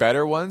fine. Are there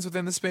better ones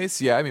within the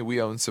space? Yeah, I mean,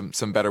 we own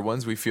some better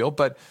ones, we feel,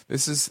 but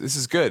this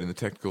is good, and the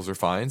technicals are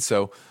fine.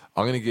 So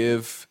I'm going to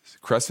give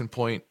Crescent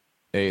Point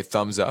a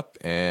thumbs up,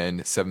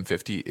 and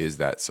 750 is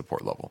that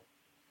support level.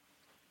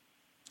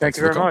 Thank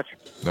you very much.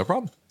 No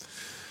problem.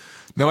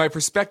 Now, my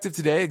perspective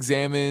today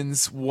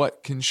examines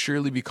what can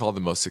surely be called the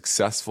most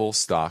successful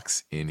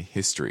stocks in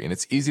history. And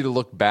it's easy to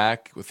look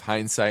back with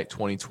hindsight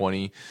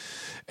 2020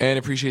 and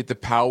appreciate the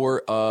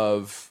power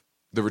of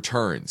the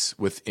returns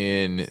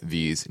within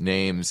these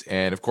names.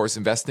 And of course,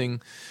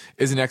 investing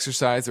is an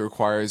exercise that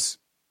requires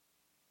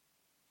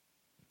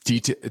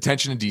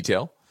attention to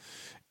detail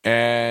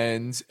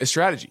and a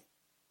strategy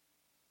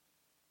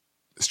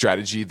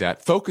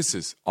that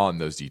focuses on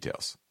those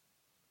details.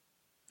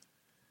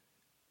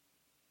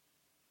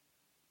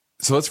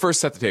 So let's first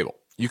set the table.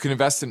 You can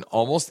invest in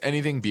almost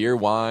anything: beer,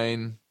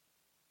 wine,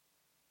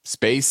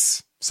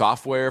 space,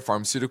 software,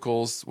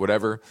 pharmaceuticals,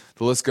 whatever.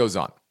 The list goes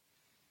on.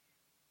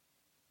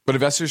 But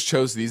investors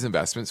chose these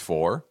investments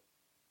for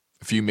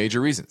a few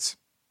major reasons.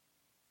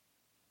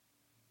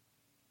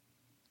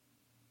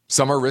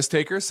 Some are risk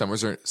takers, some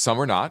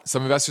are not.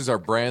 Some investors are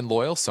brand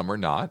loyal, some are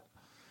not.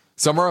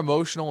 Some are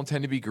emotional and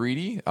tend to be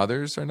greedy,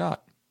 others are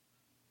not.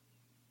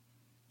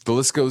 The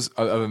list goes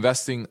of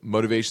investing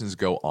motivations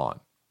go on.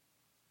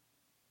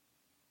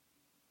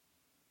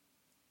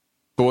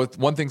 But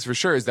one thing's for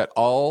sure is that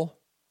all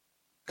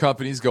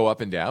companies go up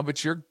and down,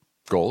 but your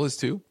goal is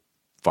to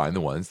find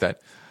the ones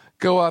that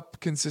go up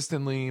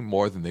consistently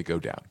more than they go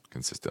down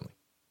consistently.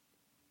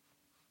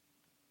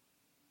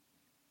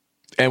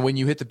 And when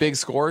you hit the big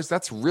scores,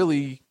 that's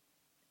really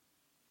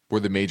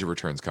where the major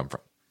returns come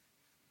from.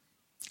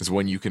 Is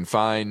when you can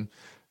find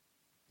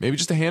maybe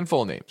just a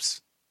handful of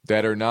names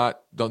that are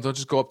not, don't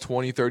just go up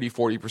 20, 30,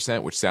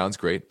 40%, which sounds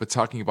great, but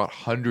talking about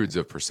hundreds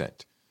of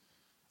percent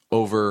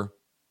over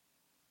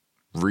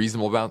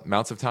reasonable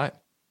amounts of time.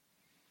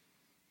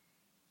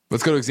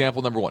 Let's go to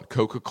example number one.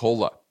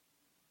 Coca-Cola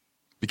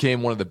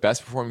became one of the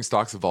best performing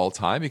stocks of all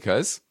time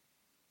because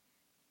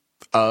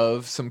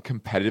of some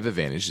competitive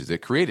advantages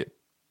it created.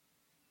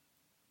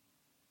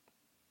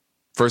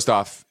 First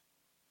off,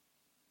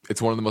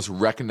 it's one of the most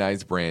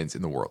recognized brands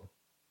in the world,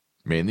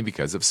 mainly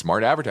because of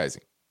smart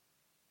advertising.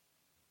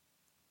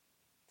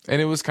 And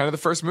it was kind of the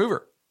first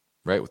mover,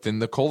 right, within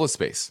the cola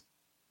space.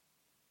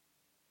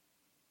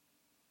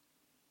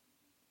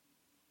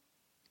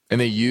 And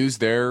they used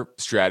their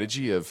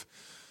strategy of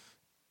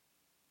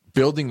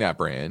building that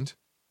brand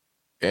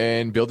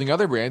and building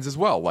other brands as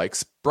well, like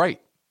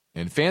Sprite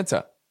and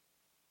Fanta.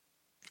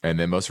 And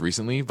then most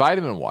recently,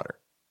 vitamin water.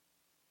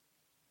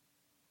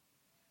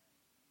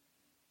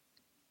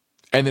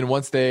 And then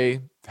once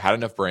they had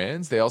enough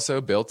brands, they also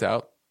built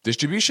out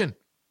distribution.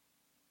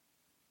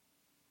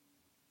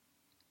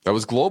 That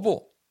was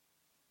global.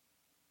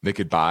 They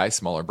could buy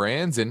smaller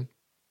brands and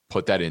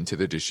put that into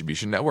their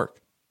distribution network.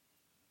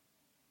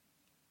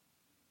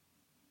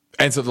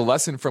 And so the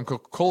lesson from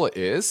Coca-Cola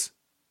is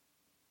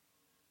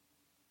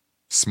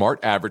smart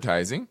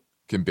advertising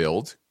can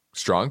build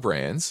strong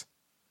brands,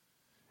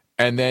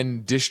 and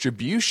then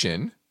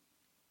distribution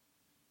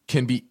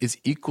is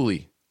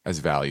equally as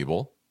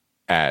valuable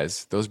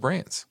as those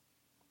brands.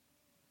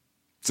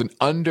 It's an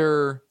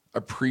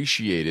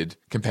underappreciated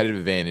competitive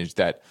advantage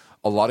that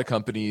a lot of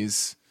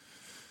companies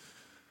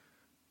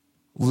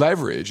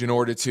leverage in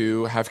order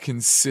to have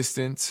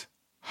consistent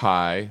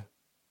high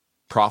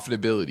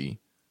profitability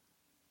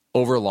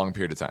over a long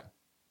period of time.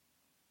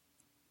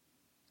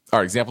 All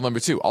right, example number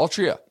two,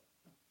 Altria,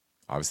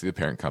 obviously the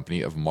parent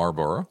company of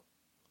Marlboro.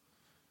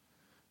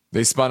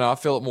 They spun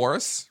off Philip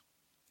Morris.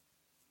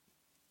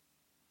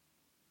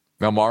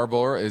 Now,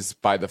 Marlboro is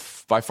by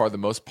far the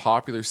most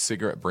popular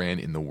cigarette brand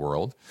in the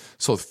world.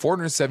 Sold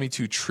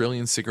 472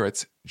 trillion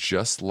cigarettes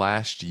just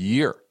last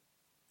year.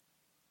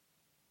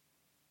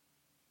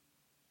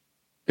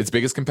 Its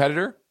biggest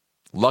competitor,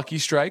 Lucky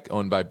Strike,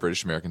 owned by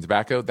British American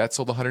Tobacco, that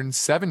sold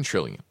 107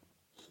 trillion.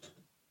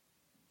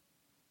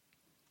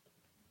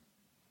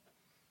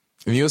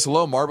 In the U.S.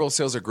 alone, Marlboro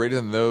sales are greater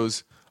than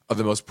those of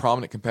the most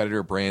prominent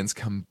competitor brands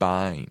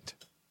combined.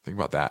 Think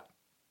about that.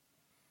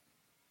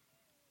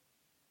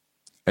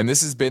 And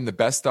this has been the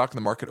best stock in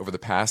the market over the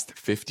past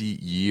 50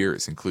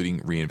 years, including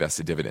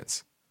reinvested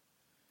dividends.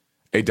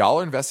 A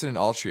dollar invested in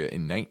Altria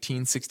in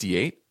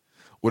 1968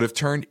 would have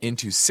turned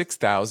into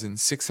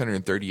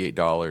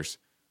 $6,638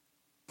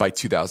 by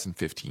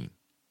 2015.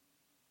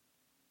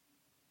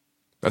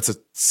 That's a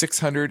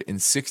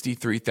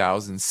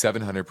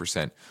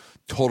 663,700%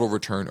 total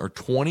return, or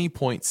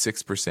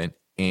 20.6%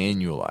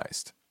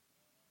 annualized.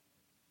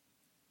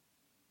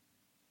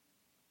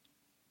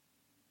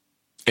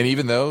 And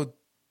even though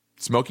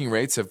smoking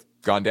rates have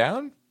gone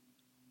down,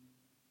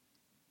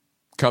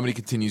 the company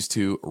continues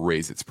to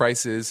raise its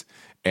prices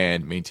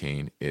and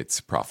maintain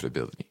its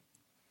profitability.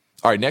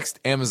 All right, next,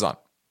 Amazon.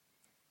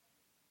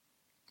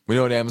 We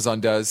know what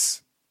Amazon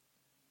does.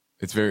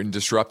 It's very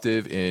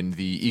disruptive in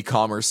the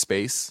e-commerce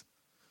space.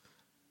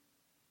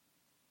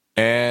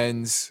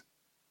 And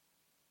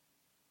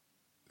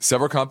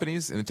several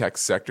companies in the tech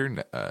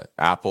sector,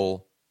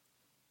 Apple,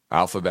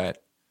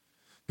 Alphabet,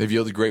 they've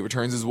yielded great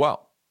returns as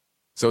well.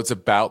 So it's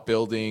about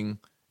building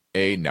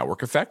a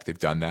network effect. They've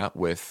done that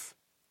with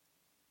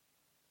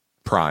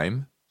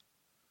Prime.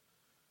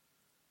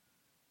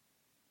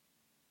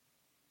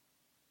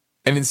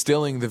 And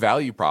instilling the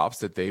value props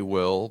that they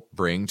will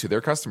bring to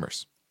their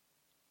customers.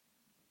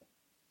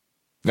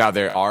 Now,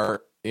 they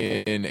are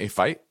in a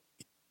fight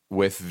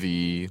with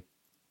the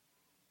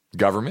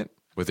government,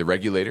 with the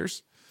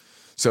regulators.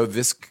 So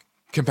this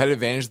competitive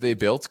advantage they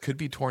built could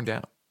be torn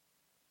down.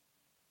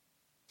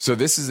 So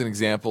this is an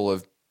example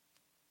of,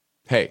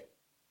 hey,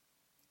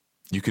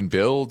 you can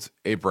build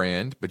a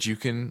brand, but you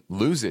can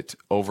lose it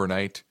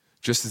overnight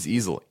just as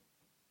easily.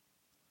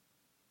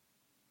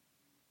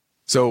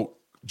 So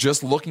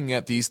just looking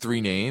at these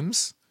three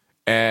names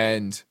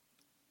and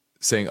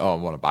saying, oh, I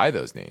want to buy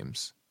those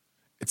names,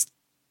 it's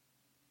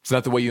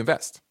not the way you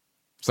invest.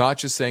 It's not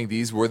just saying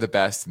these were the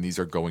best and these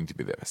are going to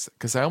be the best,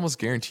 because I almost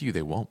guarantee you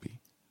they won't be.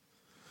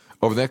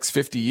 Over the next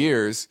 50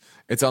 years,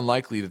 it's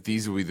unlikely that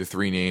these will be the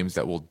three names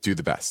that will do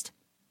the best.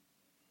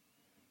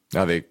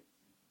 Now, they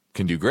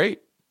can do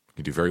great,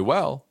 can do very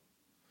well,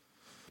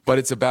 but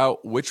it's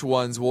about which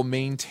ones will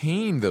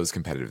maintain those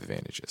competitive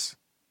advantages.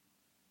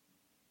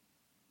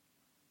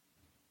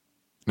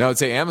 Now, I'd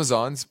say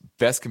Amazon's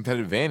best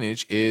competitive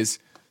advantage is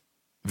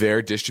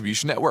their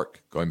distribution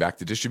network, going back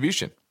to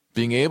distribution,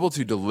 being able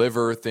to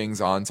deliver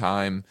things on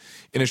time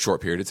in a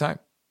short period of time.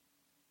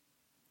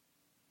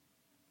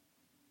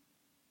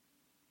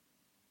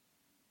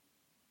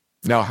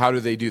 Now, how do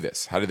they do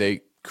this? How do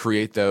they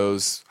create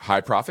those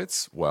high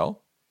profits?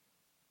 Well,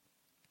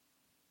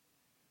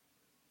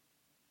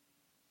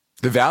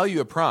 the value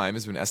of Prime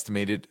has been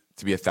estimated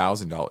to be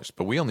 $1,000,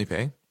 but we only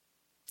pay, I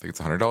think it's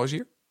 $100 a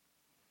year.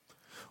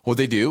 What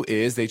they do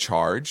is they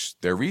charge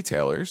their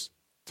retailers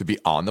to be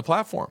on the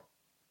platform.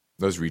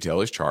 Those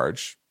retailers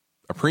charge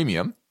a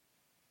premium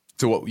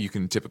to what you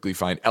can typically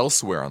find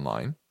elsewhere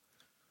online,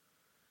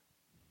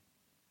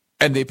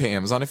 and they pay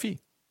Amazon a fee.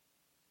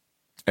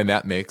 And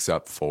that makes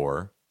up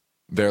for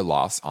their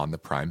loss on the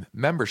Prime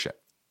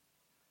membership.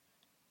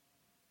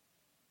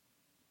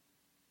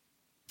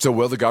 So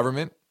will the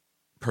government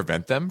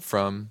prevent them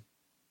from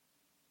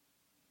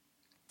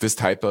this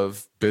type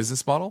of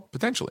business model?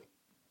 Potentially.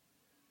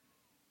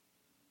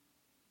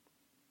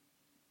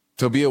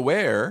 So be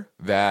aware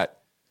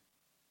that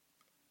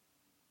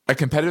a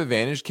competitive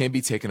advantage can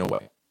be taken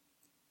away,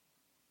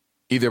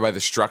 either by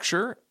the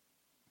structure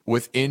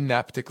within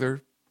that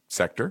particular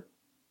sector,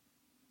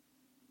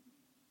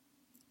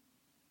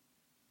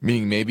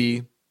 meaning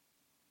maybe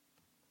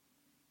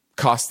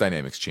cost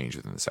dynamics change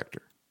within the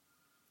sector,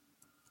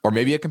 or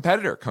maybe a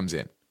competitor comes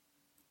in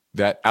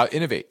that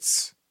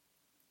out-innovates,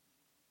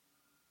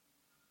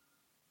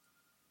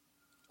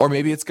 or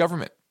maybe it's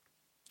government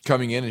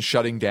coming in and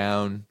shutting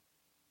down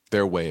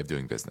their way of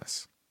doing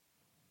business.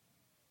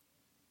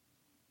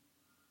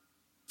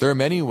 There are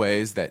many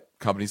ways that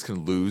companies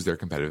can lose their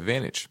competitive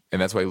advantage,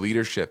 and that's why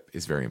leadership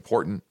is very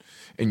important,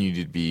 and you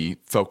need to be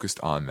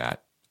focused on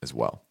that as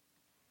well.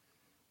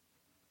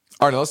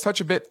 All right, now let's touch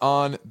a bit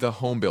on the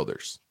home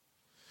builders.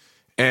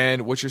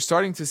 And what you're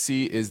starting to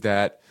see is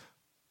that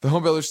the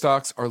home builder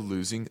stocks are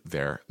losing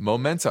their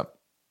momentum.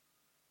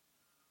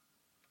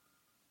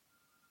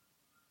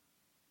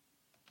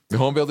 The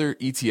home builder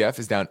ETF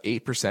is down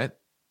 8%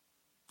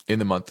 in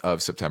the month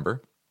of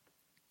September,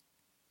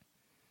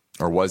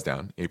 or was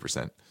down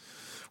 8%,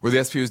 where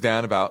the SP was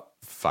down about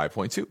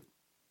 5.2.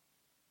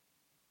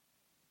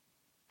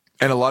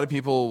 And a lot of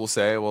people will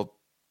say, well,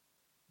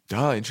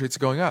 duh, interest rates are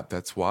going up.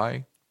 That's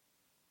why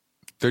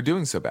they're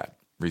doing so bad.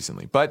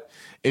 recently. But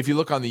if you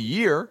look on the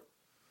year,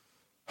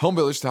 home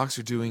builder stocks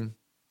are doing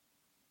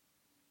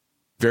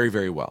very,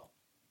 very well.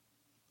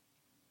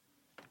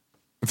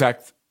 In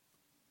fact,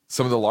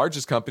 some of the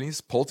largest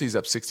companies, Pulte's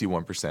up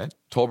 61%,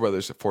 Toll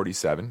Brothers at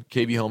 47%,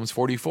 KB Homes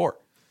 44%,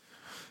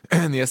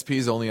 and the SP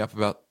is only up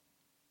about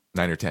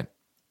 9 or 10.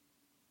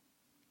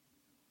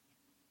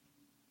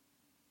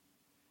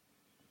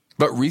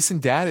 But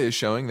recent data is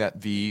showing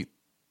that the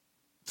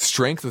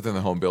strength within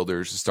the home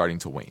builders is starting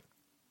to wane.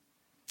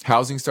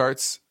 Housing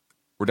starts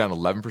were down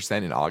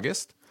 11% in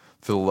August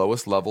to the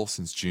lowest level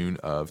since June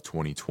of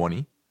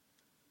 2020.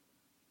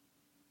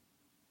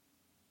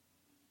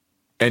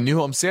 And new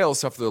home sales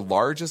suffered the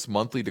largest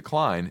monthly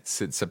decline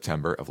since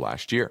September of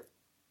last year,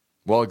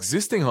 while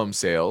existing home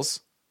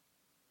sales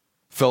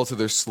fell to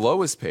their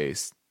slowest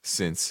pace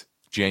since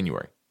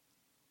January.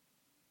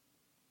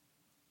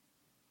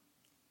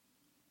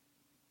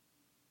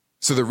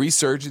 So the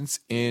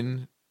resurgence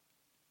in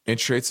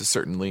interest rates is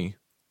certainly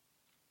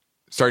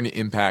starting to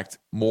impact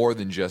more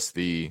than just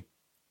the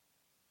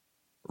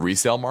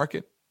resale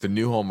market. The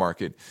new home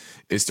market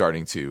is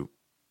starting to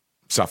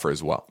suffer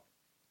as well.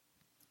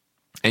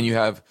 And you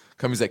have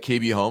companies like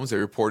KB Homes. They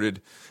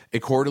reported a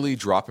quarterly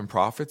drop in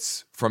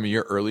profits from a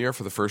year earlier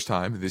for the first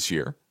time this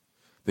year.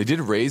 They did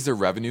raise their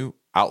revenue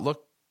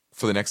outlook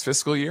for the next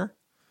fiscal year,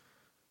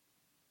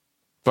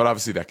 but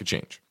obviously that could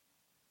change.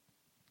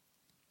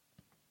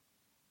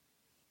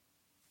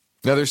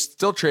 Now, they're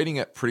still trading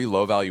at pretty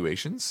low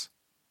valuations,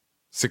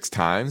 6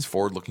 times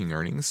forward-looking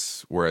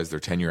earnings, whereas their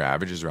 10-year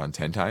average is around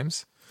 10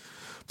 times.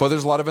 But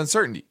there's a lot of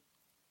uncertainty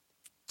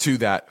to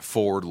that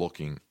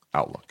forward-looking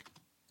outlook.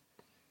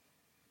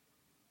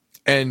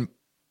 And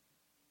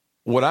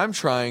what I'm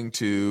trying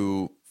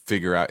to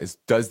figure out is,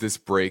 does this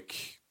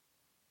break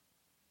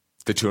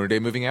the 200-day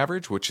moving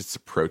average, which it's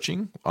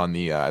approaching on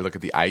the, I look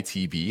at the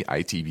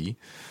ITB,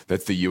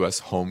 that's the U.S.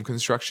 home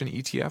construction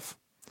ETF.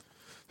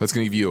 That's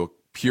going to give you a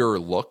pure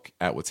look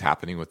at what's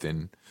happening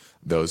within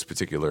those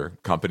particular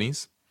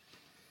companies.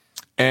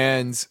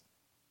 And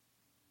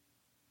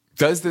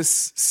does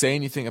this say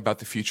anything about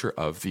the future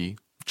of the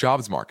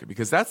jobs market?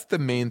 Because that's the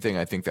main thing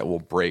I think that will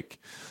break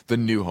the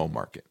new home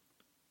market.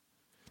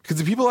 Because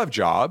if people have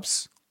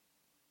jobs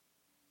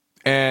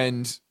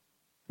and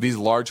these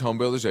large home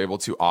builders are able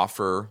to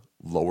offer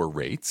lower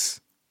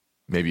rates,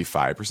 maybe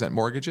 5%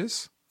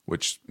 mortgages,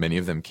 which many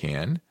of them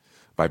can,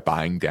 by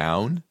buying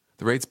down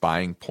the rates,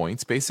 buying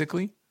points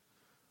basically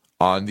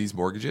on these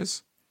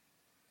mortgages,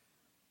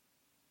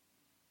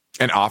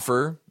 and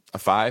offer a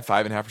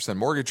 5.5%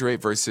 mortgage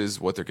rate versus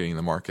what they're getting in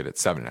the market at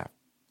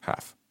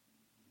 7.5%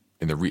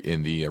 in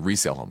the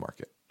resale home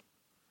market.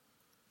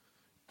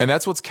 And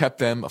that's what's kept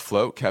them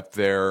afloat, kept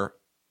their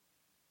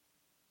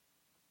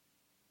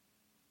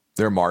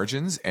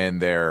margins and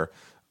their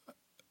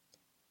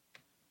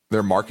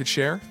market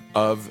share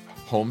of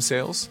home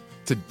sales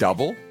to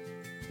double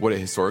what it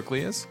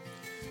historically is.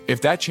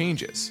 If that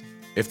changes,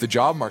 if the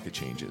job market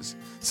changes,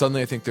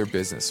 suddenly I think their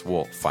business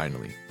will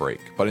finally break.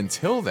 But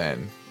until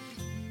then,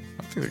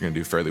 I think they're going to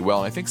do fairly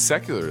well. And I think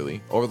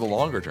secularly, over the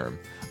longer term,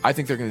 I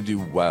think they're going to do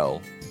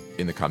well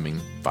in the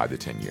coming 5 to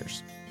 10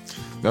 years.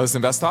 Now, this is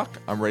Invest Talk.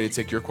 I'm ready to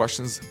take your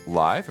questions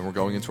live, and we're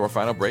going into our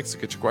final break. So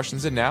get your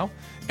questions in now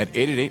at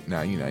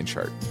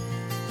 888-99-CHART.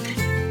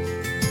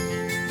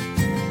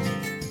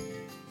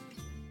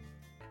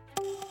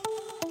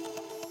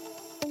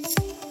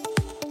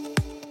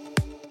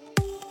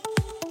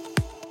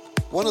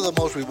 One of the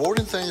most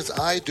rewarding things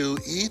I do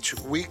each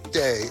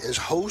weekday is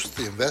host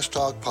the Invest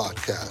Talk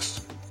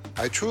podcast.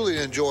 I truly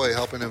enjoy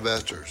helping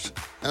investors,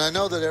 and I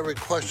know that every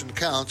question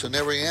counts and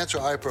every answer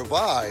I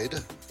provide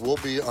will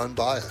be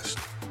unbiased.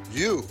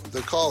 You,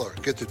 the caller,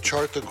 get to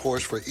chart the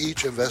course for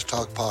each Invest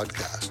Talk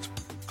podcast.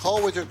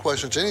 Call with your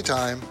questions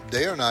anytime,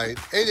 day or night,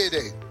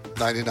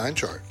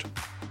 888-99-CHART.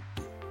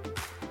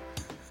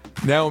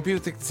 Now, when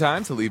people take the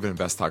time to leave an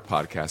Invest Talk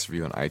podcast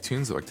review on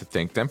iTunes, I'd like to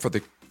thank them for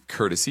the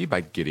courtesy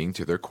by getting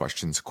to their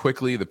questions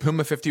quickly. The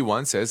Puma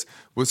 51 says,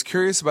 was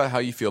curious about how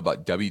you feel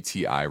about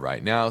WTI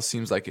right now.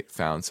 Seems like it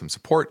found some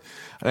support,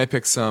 and I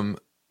picked some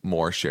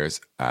more shares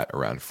at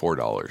around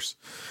 $4.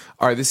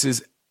 All right, this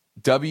is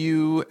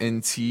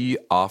W&T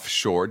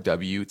Offshore.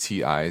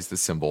 WTI is the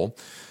symbol.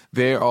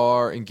 They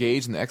are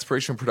engaged in the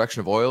exploration and production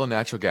of oil and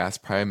natural gas,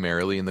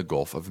 primarily in the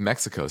Gulf of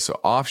Mexico. So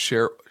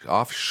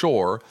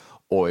offshore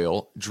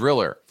oil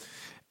driller.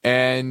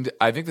 And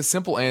I think the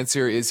simple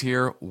answer is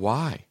here,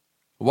 why?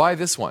 Why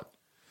this one?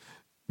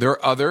 There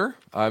are other,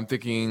 I'm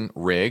thinking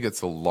RIG,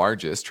 it's the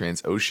largest,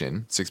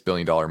 Transocean, $6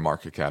 billion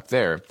market cap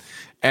there.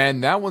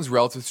 And that one's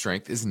relative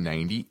strength is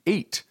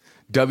 98.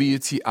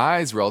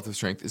 WTI's relative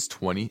strength is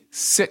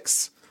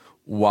 26.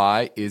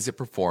 Why is it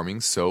performing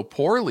so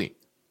poorly?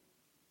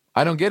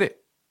 I don't get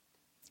it.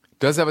 It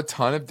does have a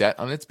ton of debt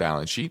on its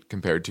balance sheet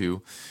compared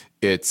to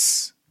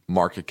its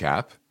market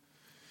cap.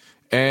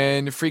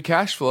 And free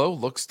cash flow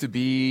looks to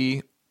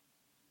be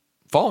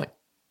falling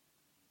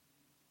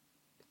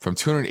from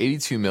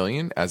 $282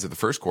 million as of the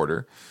first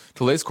quarter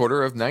to latest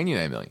quarter of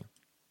 $99 million.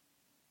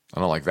 I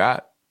don't like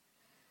that.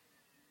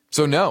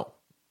 So no,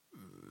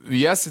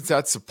 yes, it's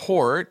at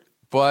support,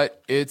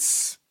 but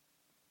it's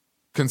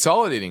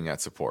consolidating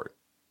at support.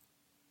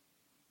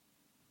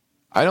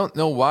 I don't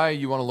know why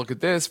you want to look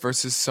at this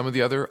versus some of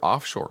the other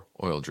offshore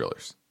oil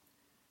drillers.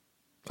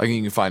 I think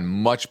you can find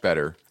much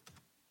better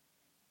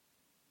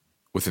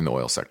within the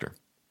oil sector.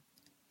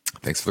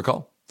 Thanks for the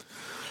call.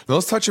 Now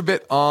let's touch a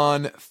bit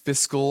on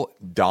fiscal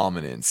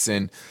dominance.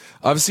 And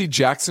obviously,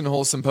 Jackson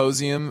Hole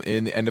Symposium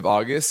in the end of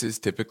August is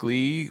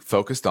typically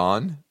focused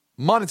on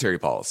monetary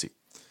policy.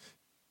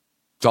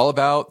 It's all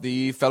about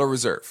the Federal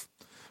Reserve.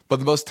 But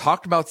the most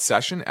talked about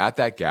session at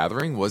that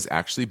gathering was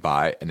actually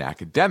by an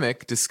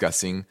academic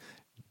discussing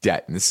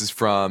debt. And this is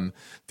from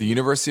the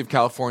University of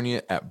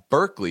California at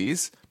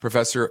Berkeley's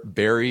Professor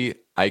Barry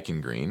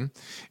Eichengreen.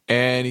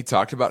 And he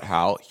talked about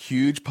how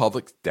huge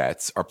public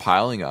debts are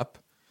piling up.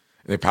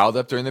 They piled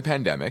up during the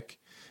pandemic.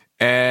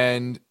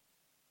 And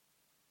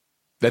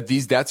that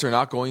these debts are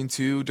not going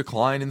to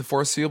decline in the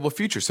foreseeable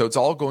future. So it's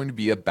all going to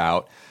be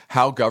about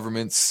how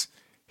governments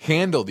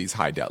handle these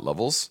high debt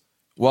levels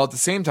while at the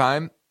same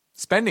time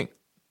spending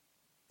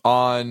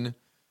on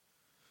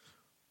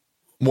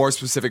more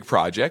specific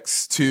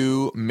projects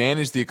to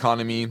manage the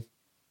economy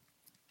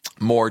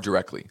more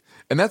directly.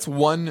 And that's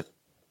one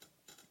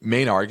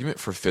main argument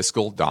for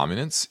fiscal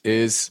dominance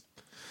is,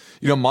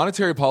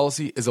 monetary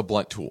policy is a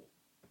blunt tool.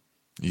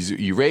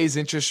 You raise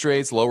interest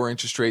rates, lower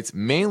interest rates,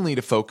 mainly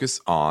to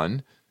focus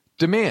on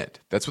demand.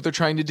 That's what they're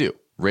trying to do,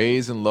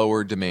 raise and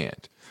lower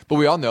demand. But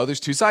we all know there's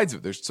two sides of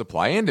it. There's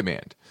supply and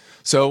demand.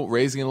 So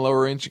raising and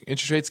lowering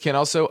interest rates can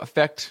also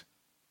affect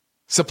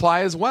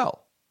supply as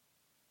well.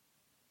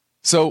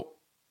 So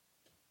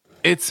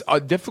it's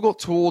a difficult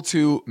tool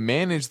to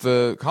manage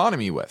the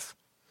economy with.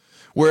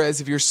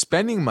 Whereas if you're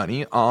spending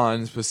money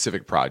on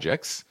specific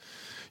projects,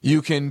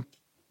 you can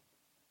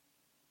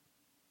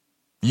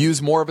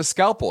use more of a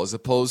scalpel as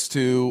opposed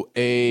to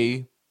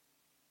a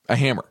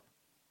hammer.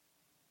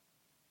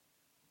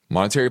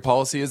 Monetary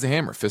policy is a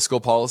hammer. Fiscal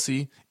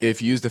policy,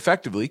 if used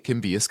effectively, can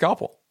be a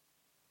scalpel.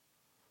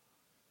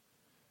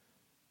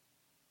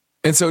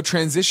 And so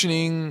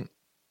transitioning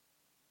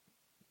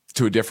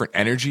to a different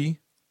energy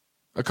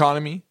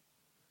economy,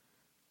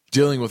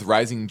 dealing with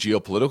rising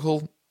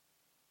geopolitical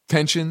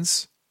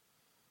tensions,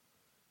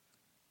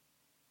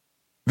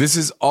 this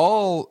is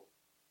all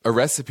a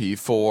recipe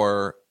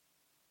for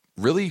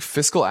really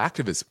fiscal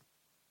activism.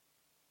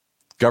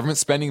 Government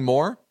spending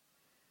more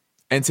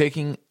and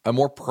taking a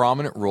more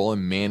prominent role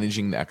in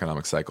managing the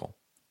economic cycle.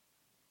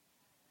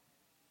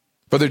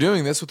 But they're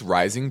doing this with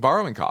rising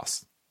borrowing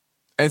costs.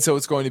 And so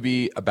it's going to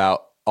be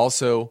about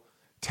also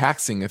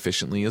taxing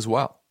efficiently as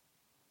well.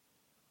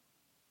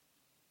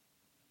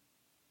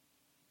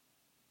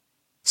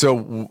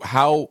 So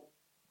how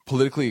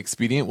politically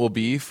expedient will it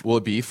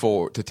be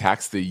to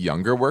tax the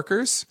younger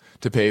workers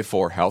to pay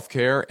for health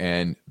care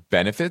and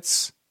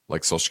benefits,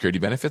 like Social Security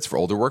benefits for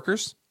older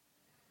workers?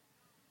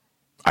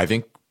 I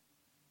think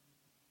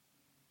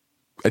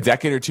a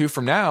decade or two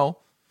from now,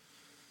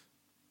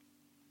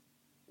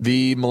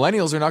 the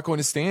millennials are not going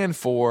to stand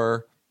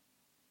for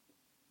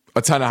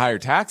a ton of higher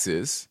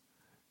taxes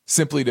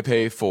simply to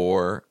pay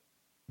for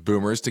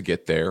boomers to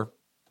get their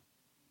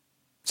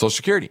Social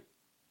Security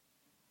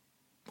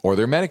or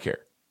their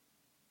Medicare.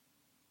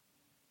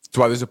 That's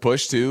why there's a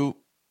push to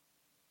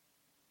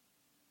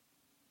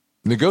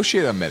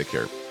negotiate on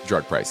Medicare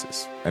drug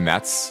prices. And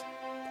that's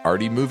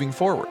already moving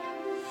forward.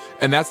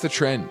 And that's the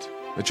trend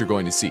that you're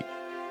going to see,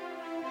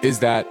 is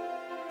that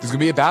there's going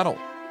to be a battle.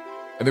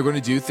 And they're going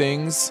to do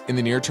things in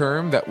the near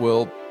term that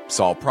will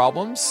solve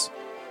problems,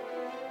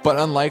 but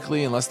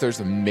unlikely unless there's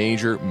a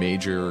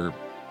major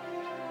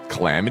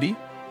calamity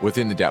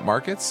within the debt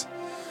markets.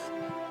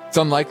 It's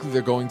unlikely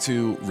they're going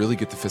to really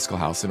get the fiscal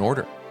house in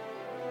order.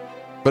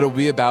 But it'll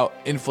be about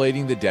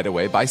inflating the debt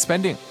away by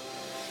spending,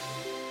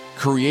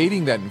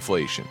 creating that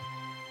inflation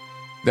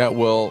that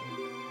will,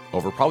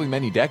 over probably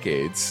many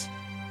decades,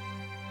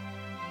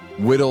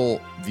 whittle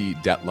the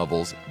debt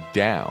levels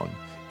down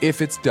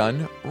if it's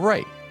done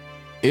right,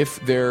 if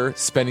they're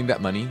spending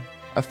that money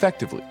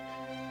effectively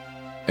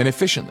and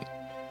efficiently.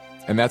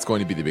 And that's going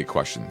to be the big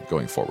question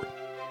going forward.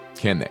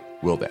 Can they?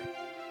 Will they?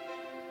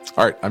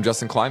 All right, I'm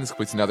Justin Klein. This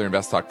completes another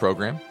Invest Talk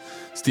program.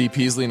 Steve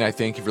Peasley and I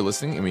thank you for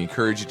listening, and we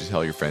encourage you to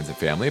tell your friends and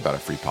family about our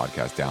free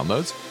podcast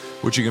downloads,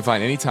 which you can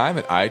find anytime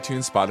at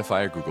iTunes,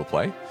 Spotify, or Google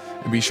Play.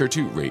 And be sure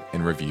to rate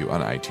and review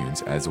on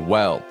iTunes as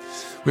well.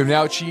 We've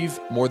now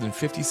achieved more than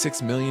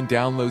 56 million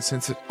downloads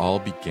since it all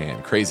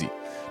began. Crazy.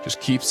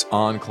 Just keeps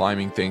on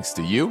climbing thanks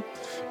to you.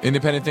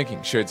 Independent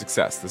thinking, shared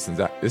success. This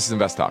is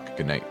Invest Talk.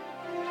 Good night.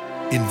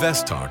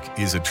 Invest Talk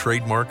is a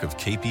trademark of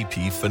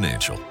KPP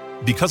Financial.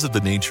 Because of the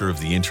nature of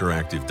the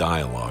interactive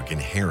dialogue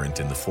inherent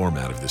in the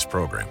format of this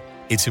program,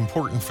 it's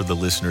important for the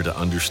listener to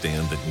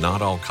understand that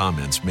not all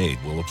comments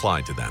made will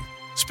apply to them.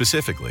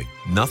 Specifically,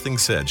 nothing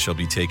said shall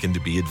be taken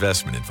to be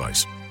investment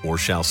advice, or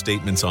shall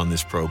statements on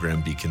this program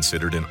be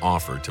considered an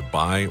offer to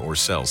buy or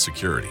sell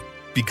security.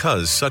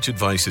 Because such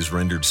advice is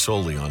rendered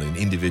solely on an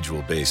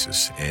individual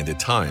basis and at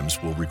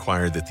times will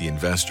require that the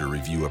investor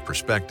review a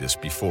prospectus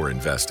before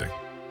investing.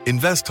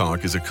 Invest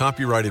Talk is a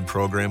copyrighted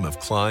program of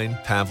Klein,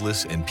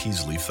 Pavlis, and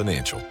Peasley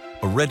Financial,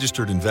 a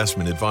registered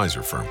investment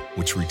advisor firm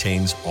which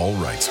retains all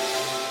rights.